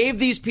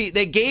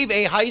 They gave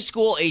a high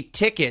school a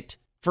ticket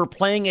for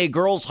playing a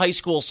girls' high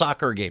school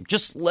soccer game.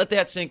 Just let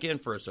that sink in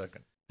for a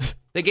second.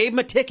 They gave them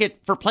a ticket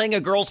for playing a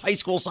girls' high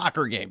school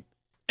soccer game.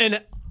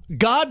 And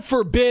God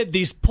forbid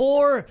these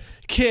poor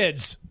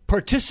kids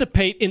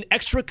participate in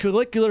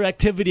extracurricular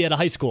activity at a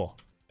high school.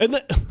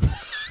 And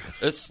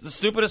It's the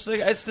stupidest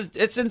thing.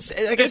 It's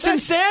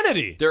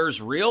insanity.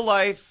 There's real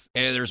life,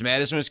 and there's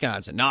Madison,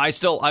 Wisconsin. Now,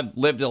 I've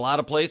lived a lot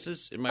of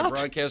places in my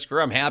broadcast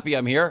career. I'm happy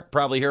I'm here.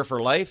 Probably here for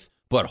life.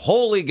 But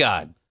holy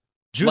God.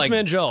 Juice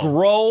Man Joe.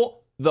 Grow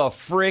the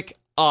frick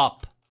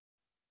up.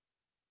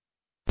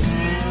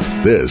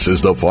 This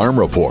is the Farm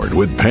Report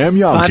with Pam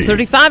Yonke.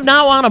 5:35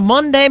 now on a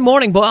Monday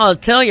morning. Boy, I'll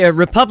tell you,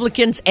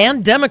 Republicans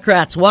and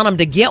Democrats want them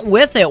to get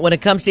with it when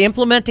it comes to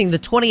implementing the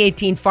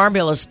 2018 Farm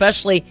Bill,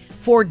 especially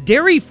for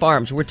dairy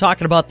farms. We're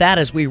talking about that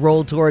as we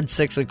roll towards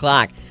 6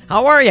 o'clock.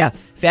 How are you?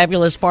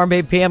 Fabulous Farm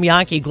Babe Pam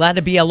Yonke. Glad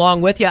to be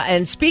along with you.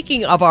 And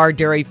speaking of our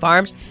dairy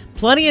farms,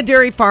 plenty of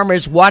dairy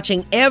farmers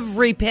watching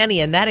every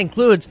penny, and that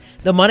includes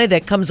the money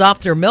that comes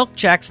off their milk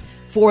checks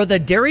for the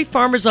Dairy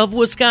Farmers of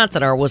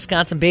Wisconsin, our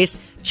Wisconsin-based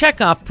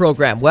checkoff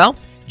program. Well,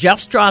 Jeff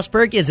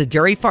Strasburg is a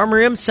dairy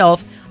farmer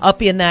himself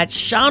up in that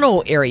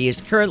Shawano area. He's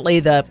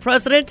currently the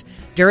president,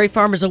 Dairy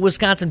Farmers of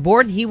Wisconsin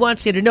board. He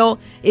wants you to know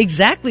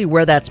exactly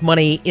where that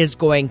money is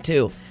going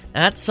to.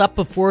 That's up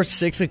before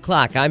 6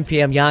 o'clock. I'm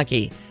Pam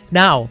Yonke.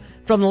 Now,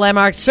 from the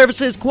Landmark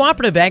Services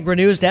Cooperative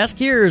Agri-News Desk,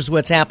 here's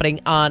what's happening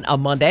on a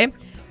Monday.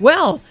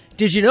 Well,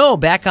 did you know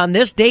back on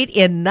this date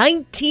in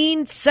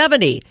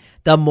 1970,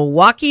 the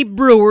Milwaukee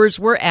Brewers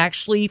were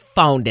actually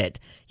founded?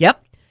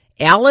 Yep.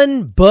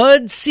 Alan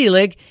Bud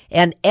Selig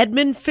and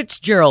Edmund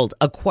Fitzgerald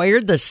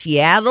acquired the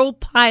Seattle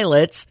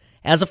Pilots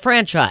as a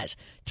franchise.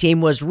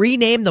 Team was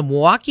renamed the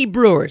Milwaukee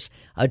Brewers,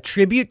 a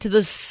tribute to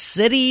the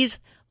city's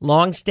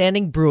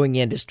long-standing brewing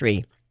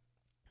industry.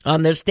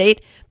 On this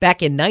date,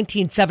 back in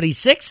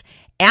 1976,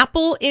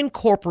 Apple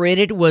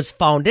Incorporated was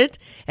founded.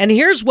 And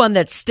here's one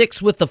that sticks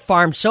with the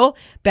farm show.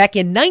 Back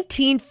in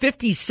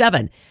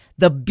 1957,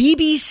 the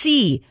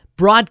BBC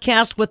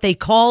broadcast what they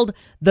called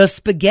the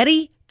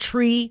Spaghetti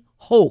Tree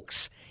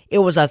Hoax. It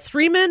was a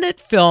 3-minute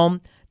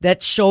film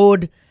that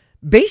showed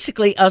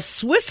basically a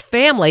Swiss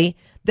family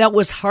that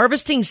was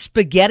harvesting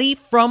spaghetti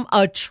from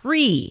a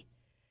tree.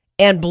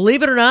 And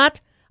believe it or not,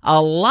 a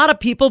lot of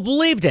people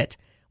believed it.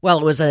 Well,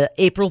 it was an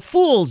April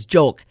Fool's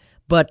joke,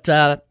 but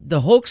the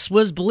hoax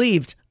was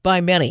believed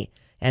by many.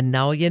 And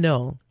now you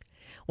know.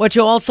 What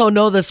you also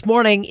know this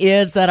morning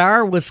is that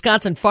our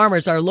Wisconsin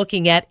farmers are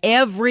looking at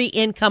every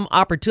income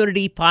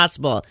opportunity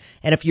possible.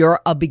 And if you're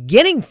a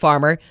beginning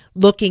farmer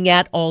looking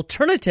at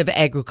alternative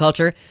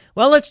agriculture,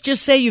 well, let's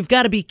just say you've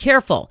got to be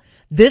careful.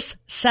 This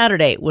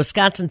Saturday,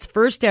 Wisconsin's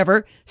first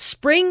ever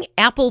Spring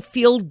Apple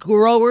Field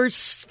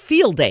Growers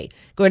Field Day,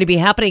 going to be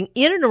happening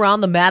in and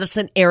around the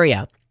Madison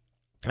area.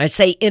 I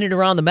say in and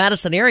around the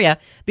Madison area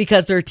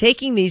because they're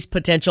taking these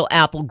potential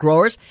apple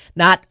growers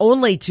not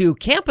only to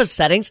campus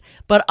settings,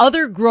 but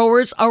other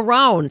growers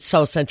around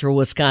South Central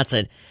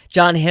Wisconsin.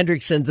 John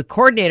Hendrickson, the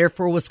coordinator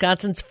for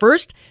Wisconsin's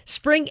first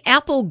Spring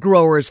Apple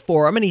Growers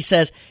Forum, and he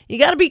says, you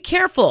got to be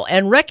careful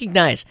and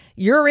recognize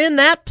you're in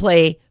that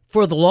play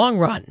for the long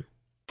run.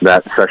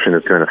 That session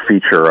is going to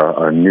feature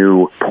a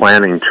new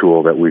planning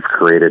tool that we've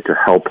created to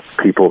help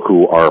people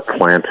who are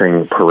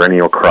planting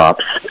perennial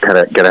crops kind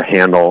of get a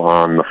handle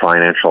on the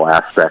financial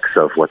aspects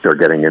of what they're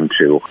getting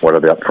into. What are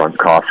the upfront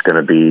costs going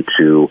to be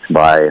to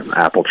buy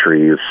apple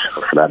trees,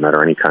 for that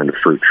matter, any kind of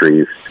fruit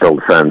trees,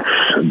 build fence,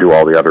 do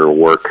all the other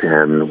work,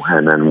 and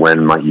then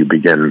when might you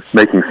begin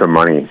making some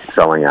money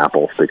selling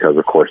apples? Because,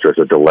 of course, there's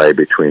a delay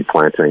between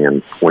planting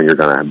and when you're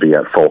going to be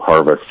at full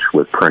harvest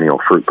with perennial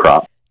fruit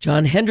crops.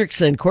 John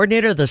Hendrickson,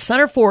 coordinator of the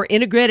Center for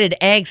Integrated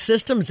Ag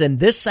Systems, in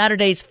this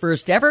Saturday's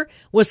first ever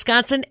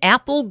Wisconsin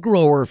Apple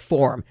Grower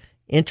Forum.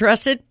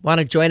 Interested? Want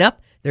to join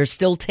up? They're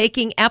still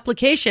taking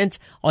applications.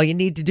 All you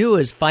need to do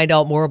is find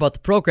out more about the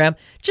program.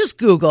 Just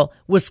Google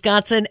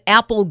Wisconsin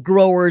Apple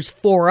Growers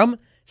Forum,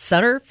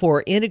 Center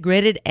for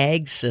Integrated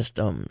Ag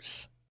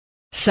Systems.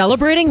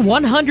 Celebrating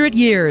 100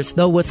 years,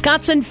 the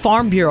Wisconsin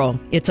Farm Bureau.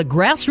 It's a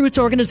grassroots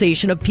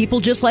organization of people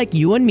just like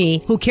you and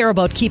me who care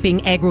about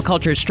keeping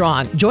agriculture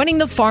strong. Joining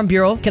the Farm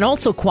Bureau can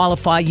also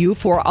qualify you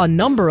for a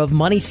number of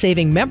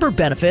money-saving member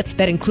benefits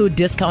that include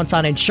discounts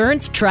on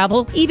insurance,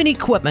 travel, even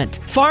equipment.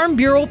 Farm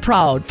Bureau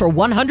proud for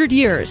 100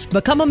 years.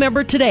 Become a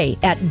member today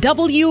at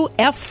WFBF.com.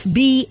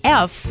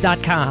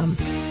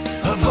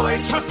 A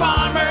voice for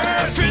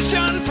farmers,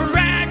 vision for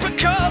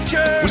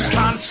agriculture.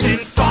 Wisconsin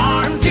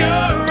Farm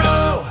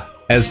Bureau.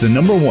 As the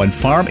 #1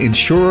 farm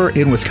insurer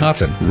in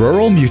Wisconsin,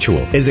 Rural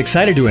Mutual is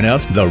excited to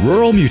announce the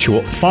Rural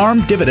Mutual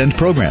Farm Dividend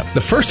Program, the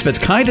first of its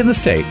kind in the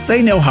state.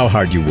 They know how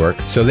hard you work,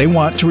 so they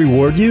want to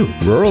reward you.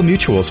 Rural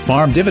Mutual's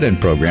Farm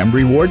Dividend Program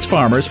rewards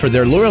farmers for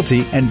their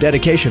loyalty and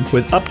dedication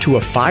with up to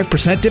a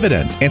 5%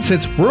 dividend. And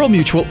since Rural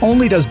Mutual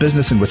only does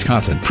business in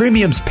Wisconsin,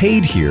 premiums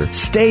paid here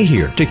stay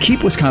here to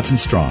keep Wisconsin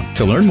strong.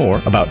 To learn more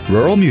about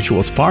Rural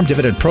Mutual's Farm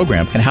Dividend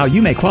Program and how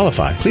you may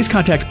qualify, please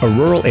contact a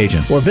rural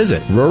agent or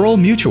visit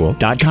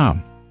ruralmutual.com.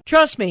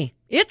 Trust me,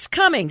 it's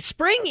coming.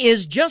 Spring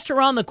is just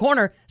around the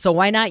corner, so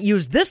why not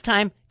use this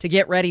time to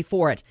get ready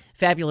for it?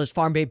 Fabulous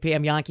Farm Babe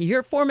Pam Yankee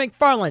here for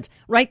McFarland's,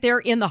 right there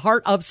in the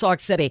heart of Sauk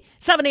City.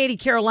 780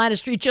 Carolina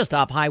Street, just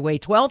off Highway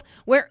 12,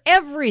 where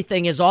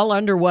everything is all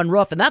under one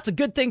roof. And that's a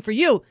good thing for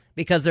you,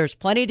 because there's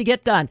plenty to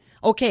get done.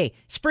 Okay,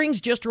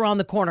 spring's just around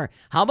the corner.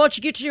 How about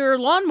you get your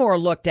lawnmower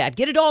looked at?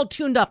 Get it all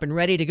tuned up and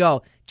ready to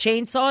go.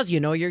 Chainsaws,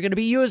 you know you're going to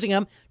be using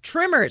them.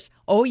 Trimmers,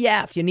 oh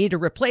yeah, if you need to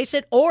replace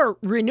it or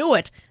renew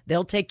it,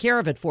 they'll take care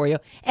of it for you.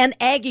 And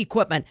ag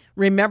equipment,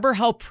 remember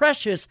how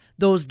precious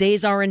those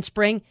days are in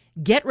spring?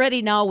 Get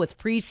ready now with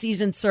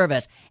pre-season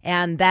service.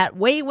 And that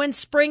way when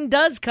spring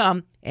does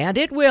come, and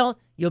it will,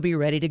 you'll be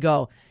ready to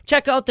go.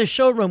 Check out the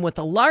showroom with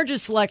the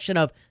largest selection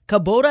of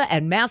Kubota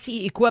and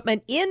Massey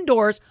equipment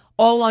indoors,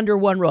 all under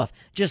one roof.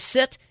 Just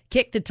sit,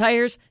 kick the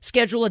tires,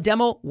 schedule a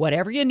demo,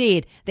 whatever you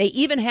need. They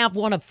even have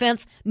one of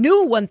Fence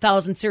new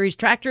 1000 series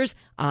tractors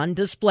on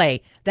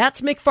display.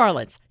 That's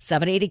McFarland's,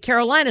 780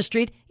 Carolina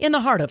Street in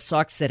the heart of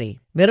Sauk City.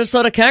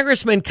 Minnesota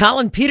Congressman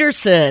Colin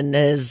Peterson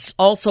is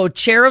also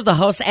chair of the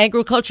House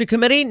Agriculture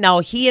Committee. Now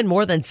he and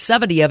more than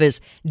 70 of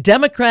his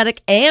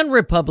Democratic and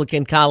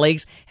Republican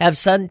colleagues have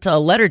sent a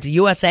letter to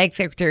U.S. Ag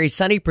Secretary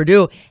Sonny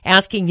Perdue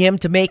asking him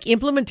to make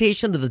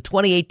implementation of the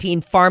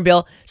 2018 Farm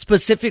Bill,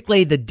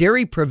 specifically the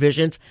dairy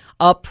provisions,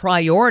 a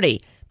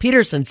priority.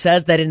 Peterson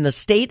says that in the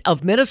state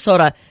of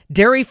Minnesota,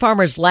 dairy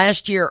farmers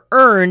last year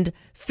earned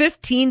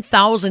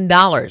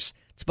 $15,000.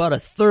 It's about a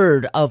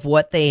third of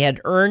what they had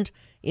earned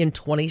in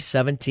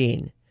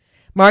 2017.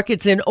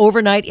 Markets in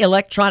overnight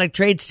electronic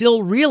trade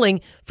still reeling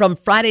from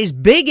Friday's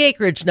big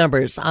acreage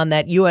numbers on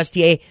that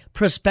USDA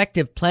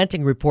prospective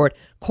planting report.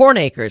 Corn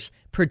acres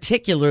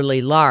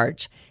particularly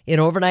large. In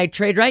overnight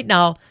trade right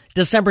now,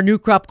 December new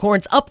crop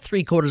corn's up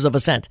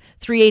 0.75 cents,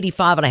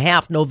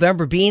 3.85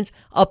 November beans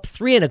up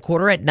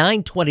 3.25 at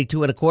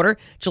 9.22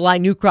 July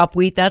new crop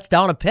wheat, that's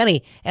down a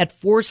penny at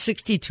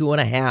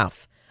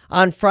 4.62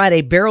 On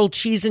Friday, barrel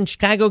cheese in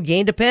Chicago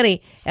gained a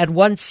penny at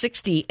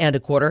 1.60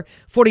 1/4.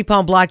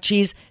 40-pound block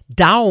cheese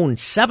down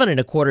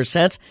 7.25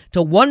 cents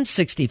to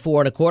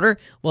 1.64 1/4.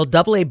 While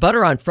AA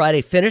butter on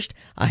Friday finished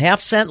a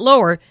half-cent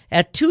lower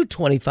at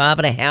 2.25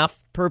 1/2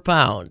 per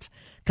pound.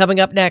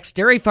 Coming up next,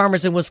 dairy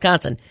farmers in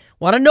Wisconsin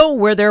want to know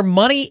where their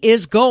money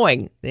is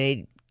going.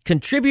 They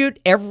contribute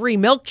every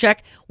milk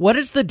check. What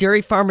is the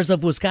dairy farmers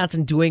of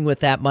Wisconsin doing with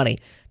that money?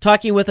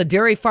 Talking with a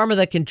dairy farmer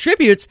that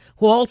contributes,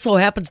 who also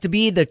happens to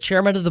be the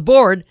chairman of the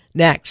board,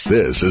 next.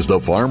 This is the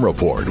Farm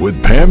Report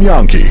with Pam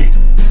Yankee.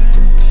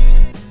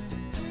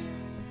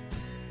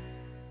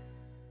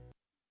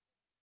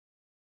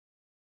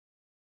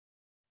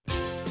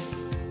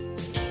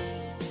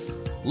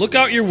 Look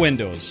out your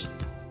windows.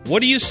 What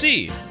do you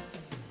see?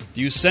 Do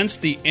you sense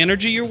the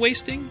energy you're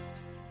wasting?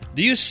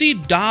 Do you see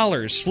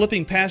dollars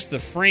slipping past the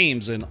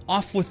frames and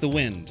off with the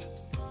wind?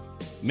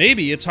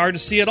 Maybe it's hard to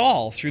see it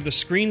all through the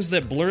screens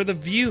that blur the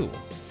view.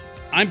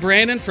 I'm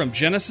Brandon from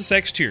Genesis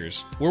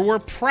Exteriors, where we're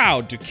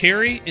proud to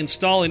carry,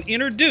 install, and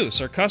introduce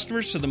our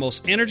customers to the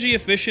most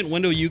energy-efficient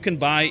window you can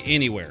buy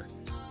anywhere.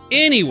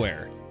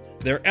 Anywhere!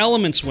 They're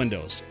Elements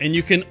windows, and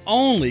you can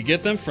only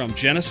get them from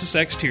Genesis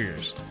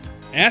Exteriors.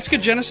 Ask a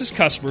Genesis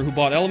customer who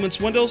bought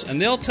Elements windows,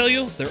 and they'll tell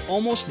you they're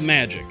almost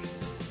magic.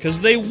 Because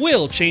they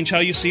will change how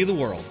you see the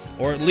world,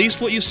 or at least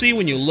what you see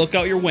when you look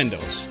out your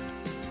windows.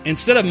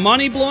 Instead of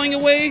money blowing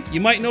away, you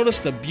might notice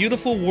the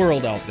beautiful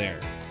world out there.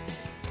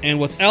 And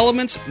with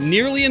Elements'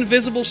 nearly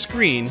invisible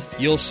screen,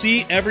 you'll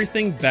see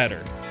everything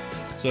better.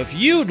 So if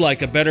you'd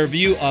like a better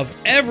view of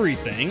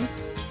everything,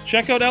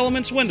 check out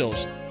Elements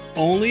windows,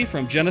 only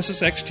from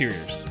Genesis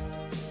Exteriors.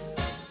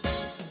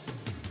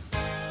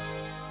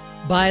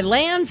 By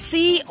land,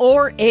 sea,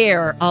 or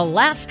air,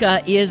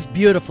 Alaska is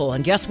beautiful.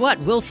 And guess what?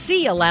 We'll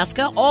see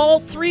Alaska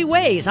all three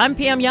ways. I'm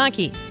Pam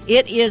Yankee.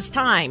 It is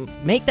time.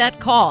 Make that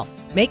call.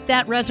 Make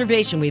that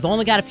reservation. We've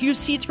only got a few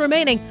seats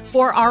remaining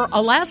for our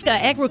Alaska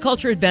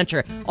Agriculture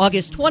Adventure,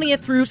 August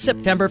 20th through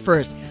September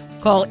 1st.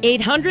 Call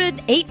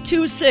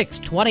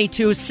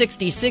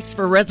 800-826-2266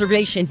 for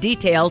reservation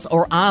details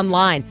or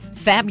online,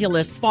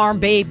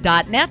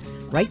 fabulousfarmbabe.net,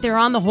 right there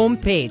on the home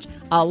page.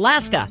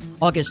 Alaska,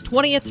 August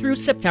 20th through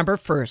September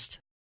 1st.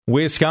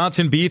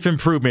 Wisconsin Beef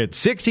Improvement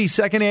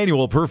 62nd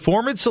Annual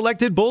Performance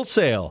Selected Bull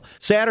Sale,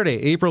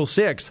 Saturday, April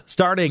 6th,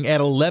 starting at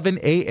 11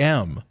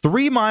 a.m.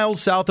 3 miles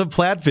south of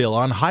Platteville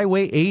on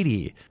Highway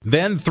 80,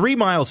 then 3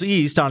 miles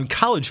east on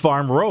College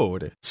Farm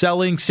Road.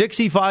 Selling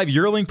 65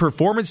 yearling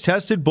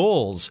performance-tested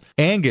bulls,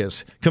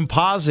 Angus,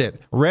 Composite,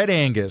 Red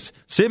Angus,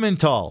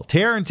 Simmental,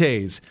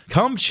 Tarentaise.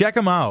 Come check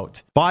them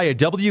out. Buy a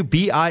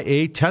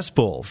WBIA test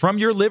bull from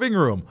your living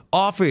room,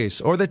 office,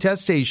 or the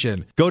test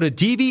station. Go to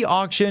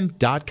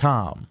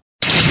dvauction.com.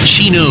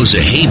 She knows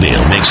a hay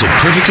bale makes a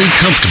perfectly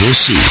comfortable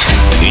seat.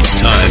 It's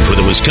time for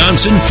the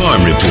Wisconsin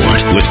Farm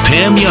Report with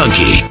Pam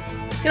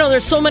Jahnke. You know,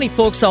 there's so many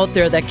folks out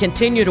there that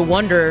continue to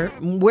wonder,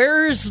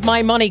 where's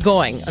my money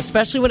going?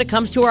 Especially when it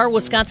comes to our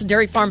Wisconsin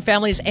dairy farm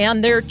families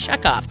and their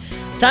checkoff.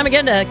 Time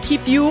again to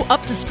keep you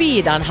up to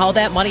speed on how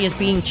that money is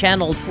being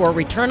channeled for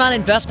return on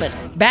investment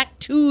back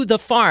to the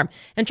farm,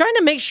 and trying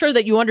to make sure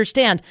that you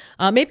understand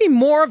maybe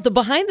more of the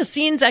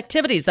behind-the-scenes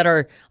activities that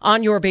are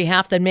on your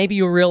behalf than maybe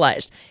you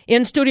realized.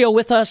 In studio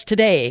with us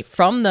today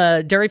from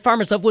the Dairy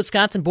Farmers of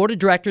Wisconsin Board of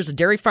Directors, the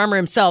dairy farmer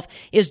himself,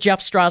 is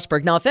Jeff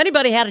Strasburg. Now, if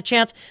anybody had a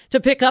chance to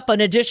pick up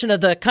an edition of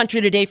the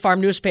Country Today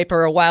Farm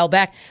newspaper a while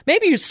back,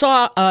 maybe you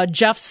saw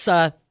Jeff's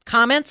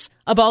comments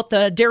about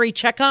the dairy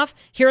checkoff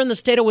here in the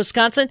state of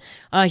Wisconsin.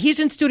 He's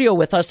in studio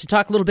with us to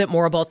talk a little bit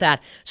more about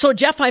that. So,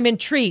 Jeff, I'm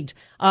intrigued.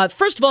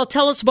 First of all,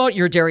 tell us about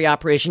your dairy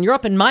operation. You're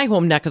up in my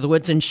home neck of the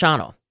woods in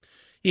Shawano.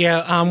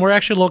 Yeah, we're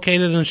actually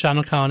located in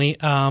Shawano County.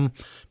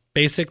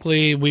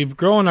 Basically, we've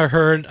grown our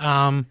herd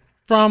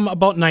from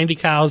about 90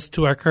 cows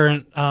to our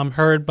current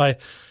herd by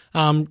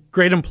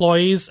great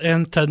employees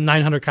and to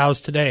 900 cows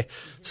today.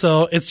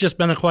 So it's just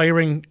been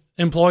acquiring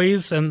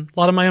employees, and a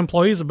lot of my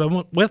employees have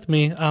been with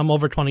me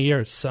over 20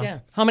 years. So, yeah.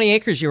 How many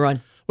acres you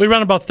run? We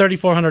run about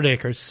 3,400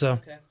 acres. So,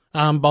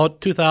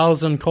 about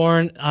 2,000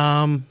 corn,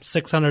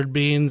 600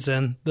 beans,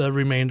 and the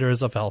remainder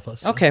is alfalfa.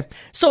 So. Okay.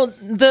 So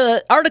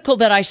the article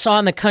that I saw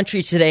in the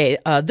Country today,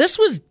 this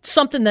was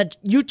something that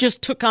you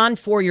just took on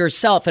for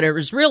yourself, and it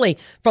was really,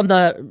 from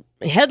the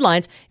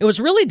headlines, it was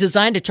really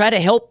designed to try to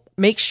help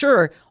make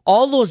sure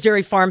all those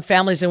dairy farm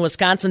families in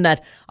Wisconsin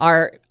that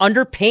are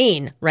under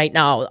pain right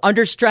now,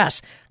 under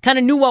stress, kind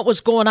of knew what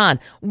was going on.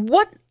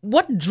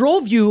 What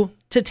drove you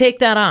to take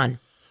that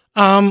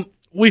on?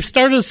 We've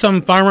started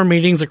some farmer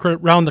meetings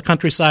around the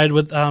countryside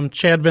with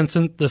Chad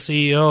Vincent, the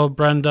CEO,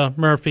 Brenda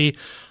Murphy,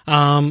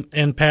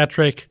 and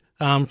Patrick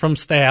from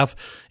staff,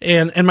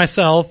 and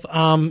myself.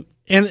 And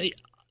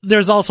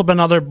there's also been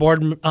other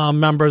board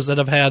members that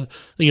have had,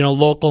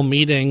 local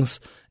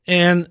meetings.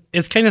 And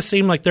it kind of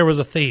seemed like there was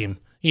a theme.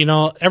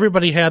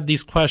 Everybody had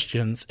these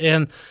questions.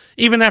 And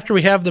even after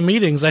we have the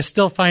meetings, I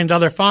still find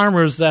other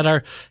farmers that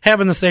are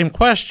having the same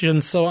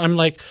questions. So I'm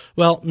like,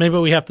 well, maybe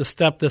we have to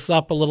step this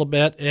up a little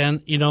bit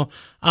and,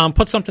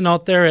 put something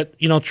out there. It,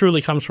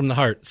 truly comes from the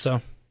heart.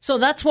 So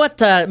that's what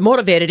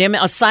motivated him.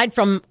 Aside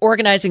from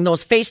organizing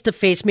those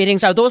face-to-face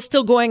meetings, are those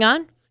still going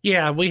on?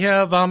 Yeah, we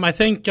have, I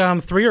think,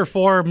 3 or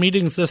 4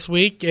 meetings this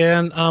week,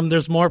 and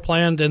there's more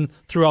planned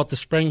throughout the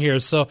spring here.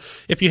 So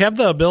if you have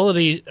the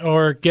ability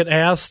or get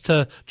asked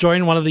to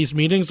join one of these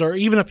meetings, or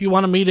even if you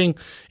want a meeting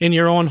in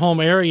your own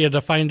home area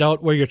to find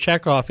out where your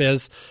checkoff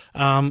is,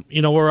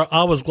 we're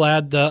always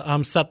glad to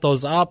set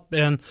those up,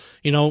 and,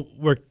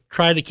 we're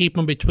trying to keep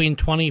them between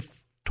 20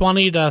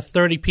 to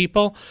 30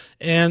 people,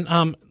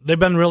 and they've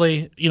been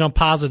really,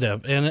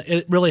 positive, and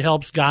it really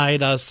helps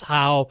guide us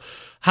how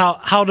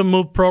to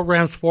move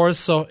programs for us.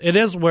 So it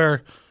is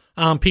where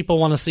people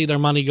want to see their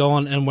money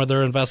going and where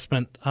their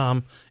investment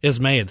is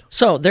made.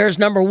 So there's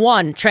number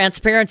one,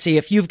 transparency.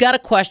 If you've got a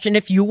question,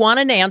 if you want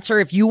an answer,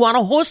 if you want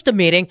to host a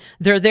meeting,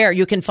 they're there.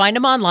 You can find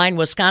them online,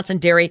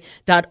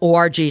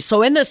 wisconsindairy.org.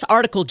 So in this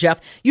article, Jeff,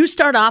 you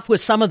start off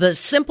with some of the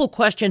simple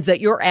questions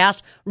that you're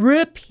asked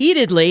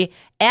repeatedly,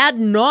 ad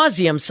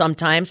nauseum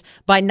sometimes,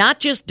 by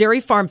not just dairy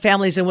farm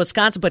families in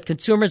Wisconsin, but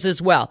consumers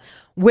as well.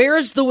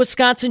 Where's the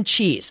Wisconsin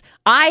cheese?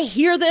 I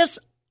hear this.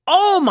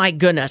 Oh, my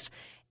goodness.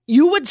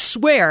 You would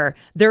swear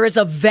there is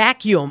a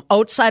vacuum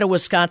outside of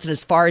Wisconsin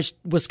as far as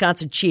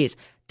Wisconsin cheese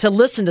to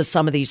listen to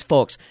some of these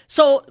folks.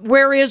 So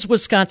where is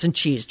Wisconsin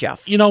cheese,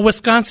 Jeff?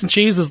 Wisconsin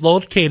cheese is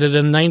located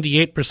in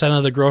 98%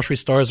 of the grocery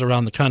stores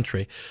around the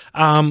country.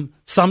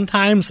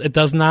 Sometimes it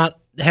does not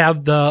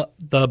have the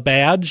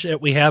badge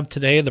that we have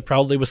today, the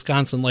Proudly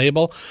Wisconsin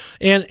label.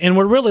 And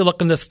we're really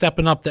looking to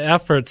stepping up the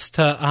efforts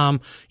to,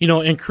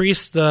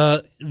 increase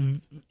the,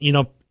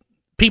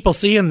 people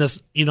seeing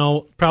this,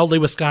 Proudly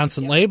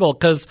Wisconsin label.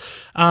 Because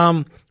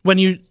when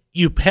you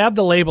have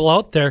the label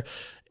out there,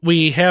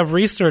 we have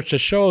research that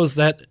shows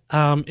that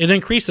it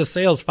increases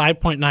sales,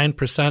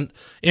 5.9%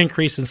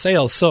 increase in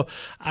sales. So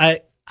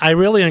I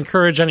really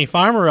encourage any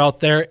farmer out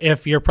there,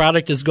 if your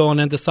product is going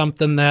into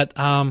something that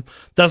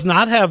does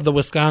not have the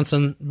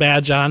Wisconsin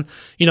badge on,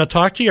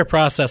 talk to your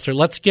processor.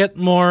 Let's get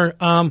more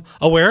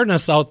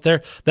awareness out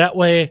there. That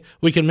way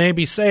we can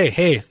maybe say,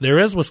 hey, there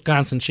is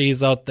Wisconsin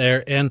cheese out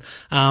there, and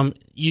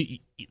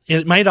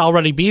it might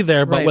already be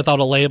there, but Right. without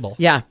a label.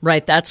 Yeah,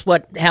 right. That's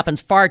what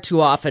happens far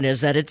too often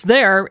is that it's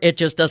there. It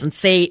just doesn't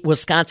say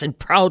Wisconsin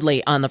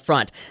proudly on the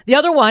front. The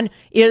other one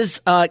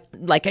is,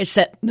 like I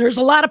said, there's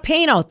a lot of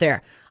pain out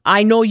there.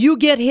 I know you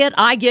get hit.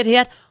 I get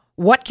hit.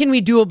 What can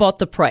we do about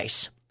the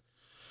price?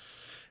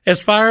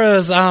 As far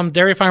as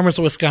Dairy Farmers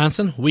of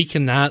Wisconsin, we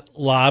cannot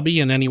lobby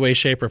in any way,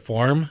 shape, or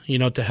form,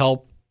 to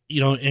help,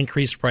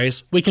 increase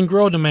price. We can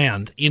grow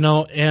demand,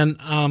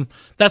 and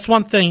that's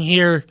one thing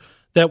here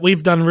that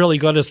we've done really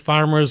good as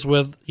farmers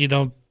with,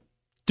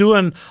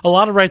 doing a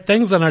lot of right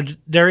things on our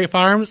dairy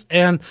farms.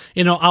 And,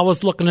 I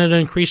was looking at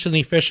increasing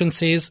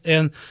efficiencies,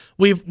 and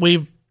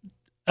we've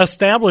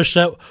established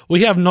that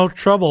we have no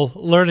trouble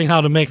learning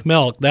how to make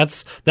milk.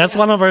 That's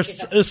one of our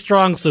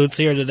strong suits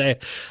here today.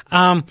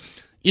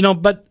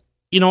 But,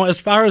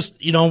 as far as,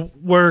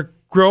 we're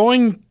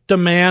growing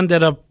demand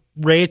at a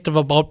rate of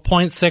about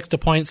 0.6 to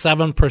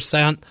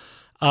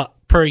 0.7%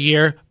 per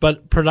year,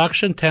 but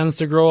production tends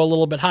to grow a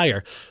little bit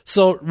higher.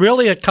 So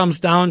really it comes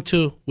down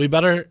to we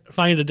better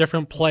find a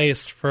different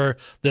place for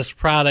this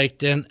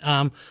product. And,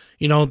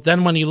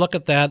 then when you look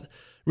at that,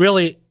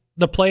 really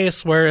the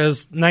place where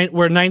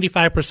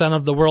 95%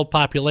 of the world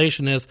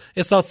population is,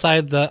 it's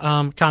outside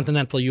the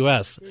continental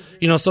U.S.,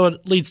 so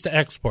it leads to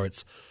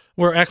exports.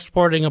 We're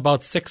exporting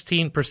about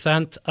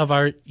 16% of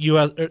our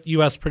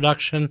U.S.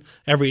 production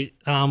every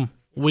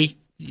week,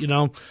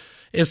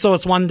 And so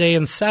it's 1 day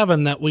in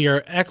 7 that we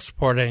are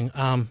exporting,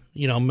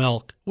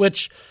 milk,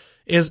 which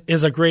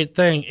is a great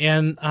thing.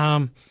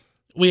 And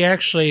we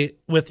actually,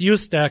 with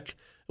USDEC,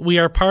 we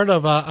are part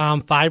of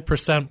a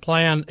 5%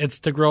 plan. It's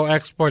to grow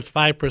exports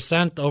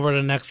 5% over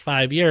the next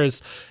 5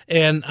 years.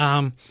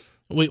 And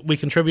we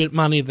contribute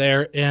money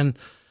there. And,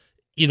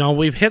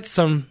 we've hit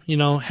some,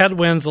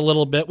 headwinds a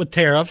little bit with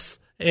tariffs.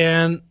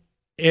 And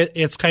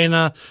it's kind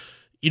of,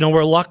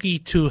 we're lucky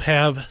to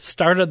have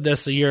started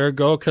this a year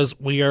ago because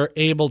we were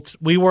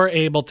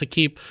able to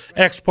keep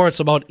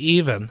exports about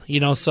even,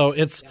 so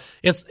it's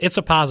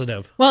a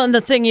positive. Well, and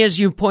the thing is,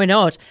 you point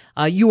out,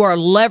 you are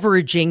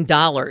leveraging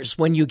dollars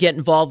when you get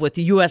involved with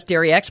the U.S.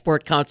 Dairy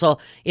Export Council.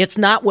 It's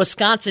not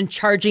Wisconsin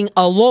charging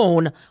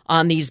alone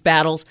on these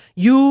battles.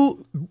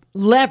 You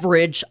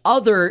leverage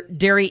other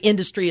dairy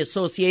industry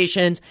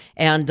associations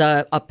and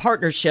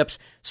partnerships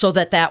so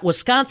that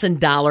Wisconsin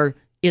dollar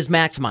is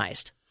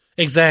maximized.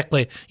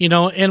 Exactly.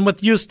 And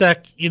with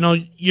USDEC,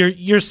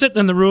 you're sitting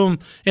in the room,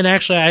 and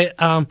actually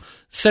I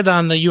sit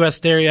on the U.S.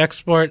 Dairy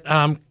Export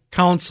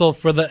Council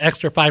for the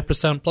extra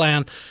 5%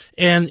 plan,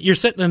 and you're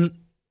sitting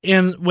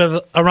in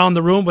with around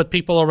the room with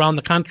people around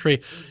the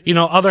country,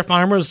 other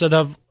farmers that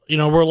have, we're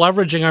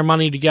leveraging our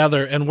money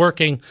together and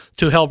working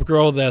to help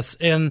grow this.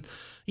 And,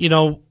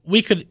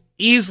 we could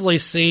easily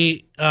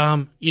see,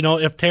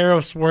 if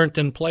tariffs weren't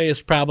in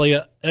place, probably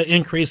an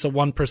increase of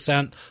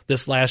 1%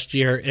 this last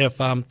year if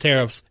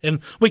tariffs. And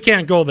we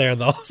can't go there,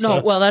 though. So.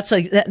 No, well,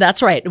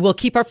 that's right. We'll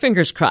keep our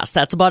fingers crossed.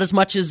 That's about as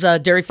much as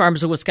Dairy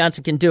Farmers of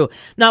Wisconsin can do.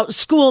 Now,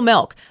 school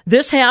milk.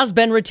 This has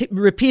been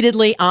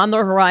repeatedly on the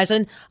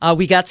horizon.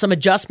 We got some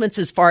adjustments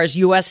as far as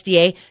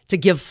USDA to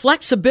give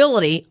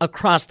flexibility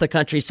across the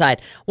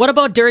countryside. What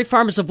about Dairy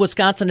Farmers of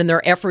Wisconsin and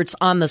their efforts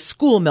on the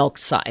school milk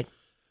side?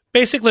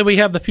 Basically, we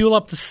have the Fuel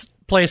Up to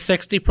Play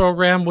 60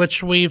 program,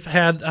 which we've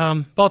had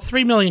about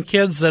 3 million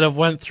kids that have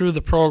went through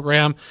the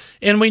program,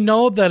 and we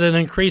know that it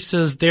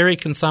increases dairy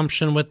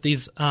consumption with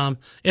these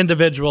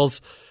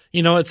individuals.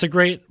 It's a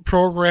great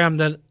program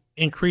that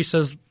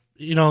increases,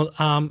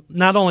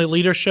 not only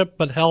leadership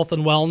but health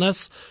and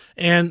wellness,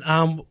 and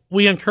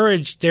we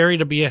encourage dairy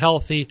to be a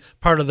healthy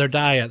part of their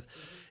diet.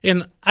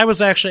 And I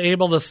was actually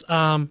able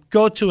to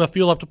go to a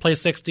Fuel Up to Play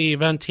 60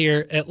 event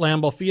here at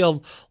Lambeau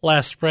Field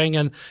last spring,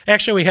 and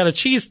actually we had a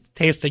cheese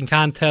tasting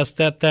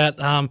contest at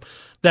that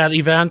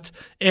event,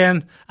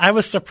 and I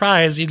was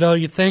surprised.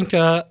 You think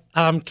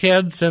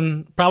kids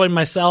and probably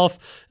myself,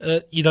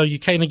 you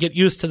kind of get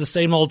used to the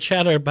same old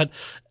cheddar, but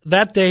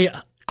that day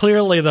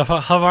clearly the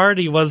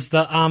Havarti was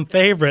the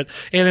favorite,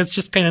 and it's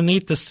just kind of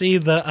neat to see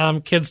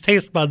the kids'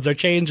 taste buds are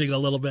changing a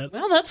little bit.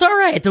 Well, that's all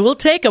right. We'll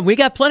take them. We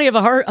got plenty of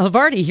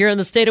Havarti here in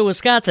the state of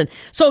Wisconsin.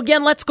 So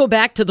again, let's go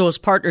back to those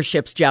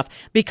partnerships, Jeff,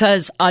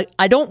 because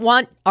I don't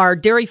want our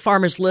dairy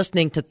farmers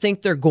listening to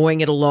think they're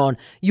going it alone.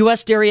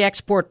 U.S. Dairy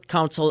Export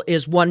Council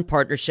is one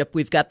partnership.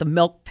 We've got the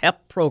Milk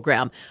PEP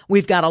program.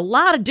 We've got a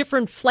lot of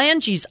different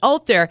flanges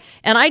out there,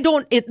 and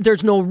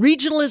there's no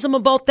regionalism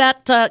about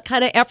that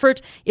kind of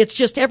effort. It's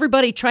just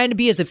everybody trying to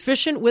be as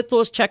efficient with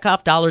those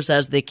checkoff dollars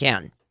as they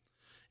can.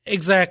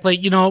 Exactly.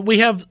 We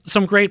have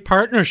some great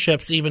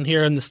partnerships even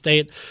here in the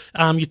state.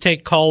 You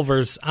take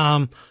Culver's.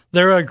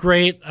 They're a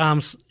great,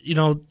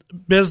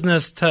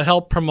 business to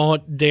help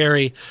promote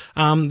dairy.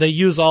 They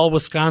use all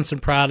Wisconsin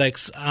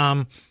products.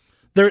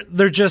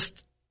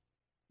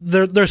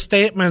 Their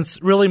statements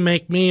really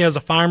make me as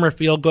a farmer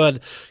feel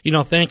good,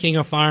 thanking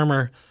a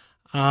farmer.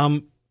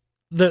 And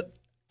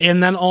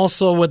then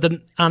also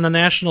on the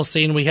national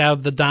scene, we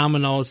have the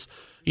Domino's,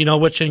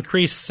 which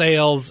increase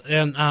sales,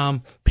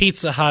 and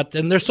Pizza Hut.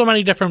 And there's so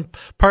many different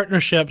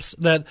partnerships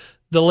that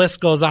the list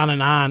goes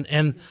on.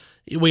 And,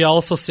 we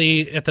also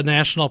see at the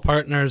national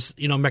partners,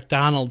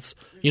 McDonald's,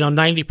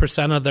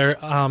 90% of their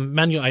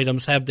menu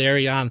items have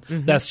dairy on.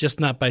 Mm-hmm. That's just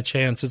not by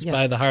chance. It's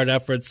by the hard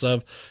efforts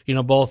of,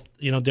 both,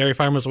 Dairy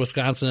Farmers of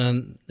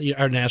Wisconsin and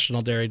our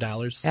national dairy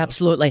dollars.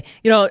 Absolutely.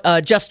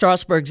 Jeff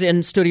Strasburg's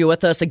in studio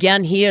with us.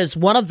 Again, he is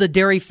one of the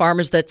dairy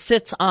farmers that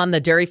sits on the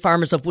Dairy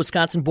Farmers of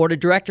Wisconsin Board of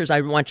Directors.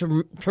 I want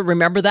you to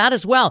remember that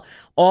as well.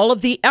 All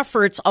of the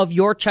efforts of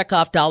your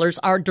checkoff dollars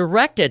are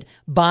directed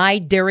by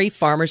dairy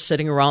farmers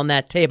sitting around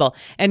that table.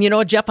 And,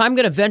 Jeff, I'm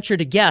going to venture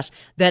to guess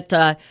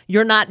that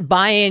you're not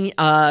buying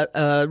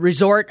a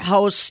resort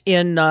house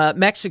in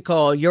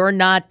Mexico. You're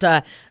not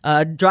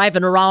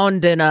driving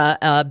around in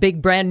a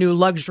big brand new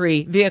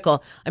luxury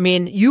vehicle. I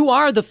mean, you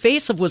are the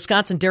face of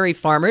Wisconsin dairy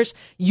farmers.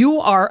 You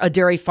are a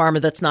dairy farmer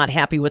that's not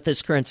happy with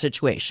this current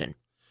situation.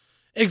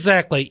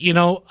 Exactly.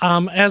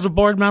 As a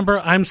board member,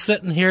 I'm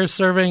sitting here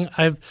serving.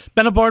 I've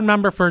been a board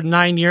member for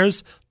 9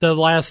 years. The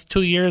last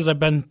 2 years I've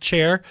been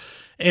chair.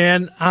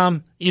 And,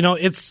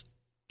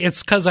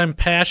 it's because I'm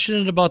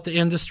passionate about the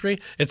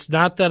industry. It's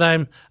not that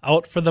I'm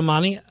out for the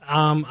money.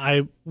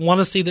 I want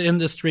to see the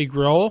industry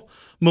grow,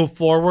 move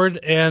forward.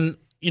 And,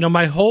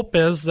 my hope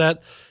is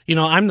that,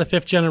 I'm the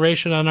 5th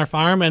generation on our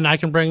farm, and I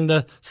can bring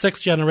the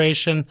 6th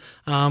generation,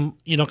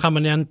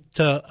 coming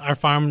into our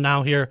farm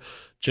now here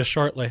just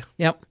shortly.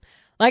 Yep.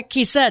 Like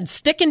he said,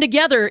 sticking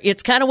together,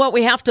 it's kind of what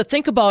we have to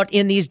think about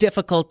in these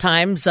difficult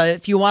times.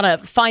 If you want to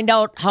find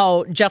out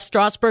how Jeff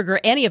Strasburg or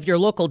any of your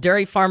local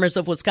Dairy Farmers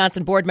of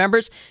Wisconsin board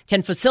members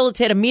can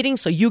facilitate a meeting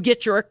so you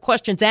get your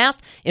questions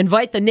asked,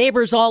 invite the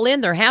neighbors all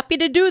in. They're happy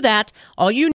to do that. All you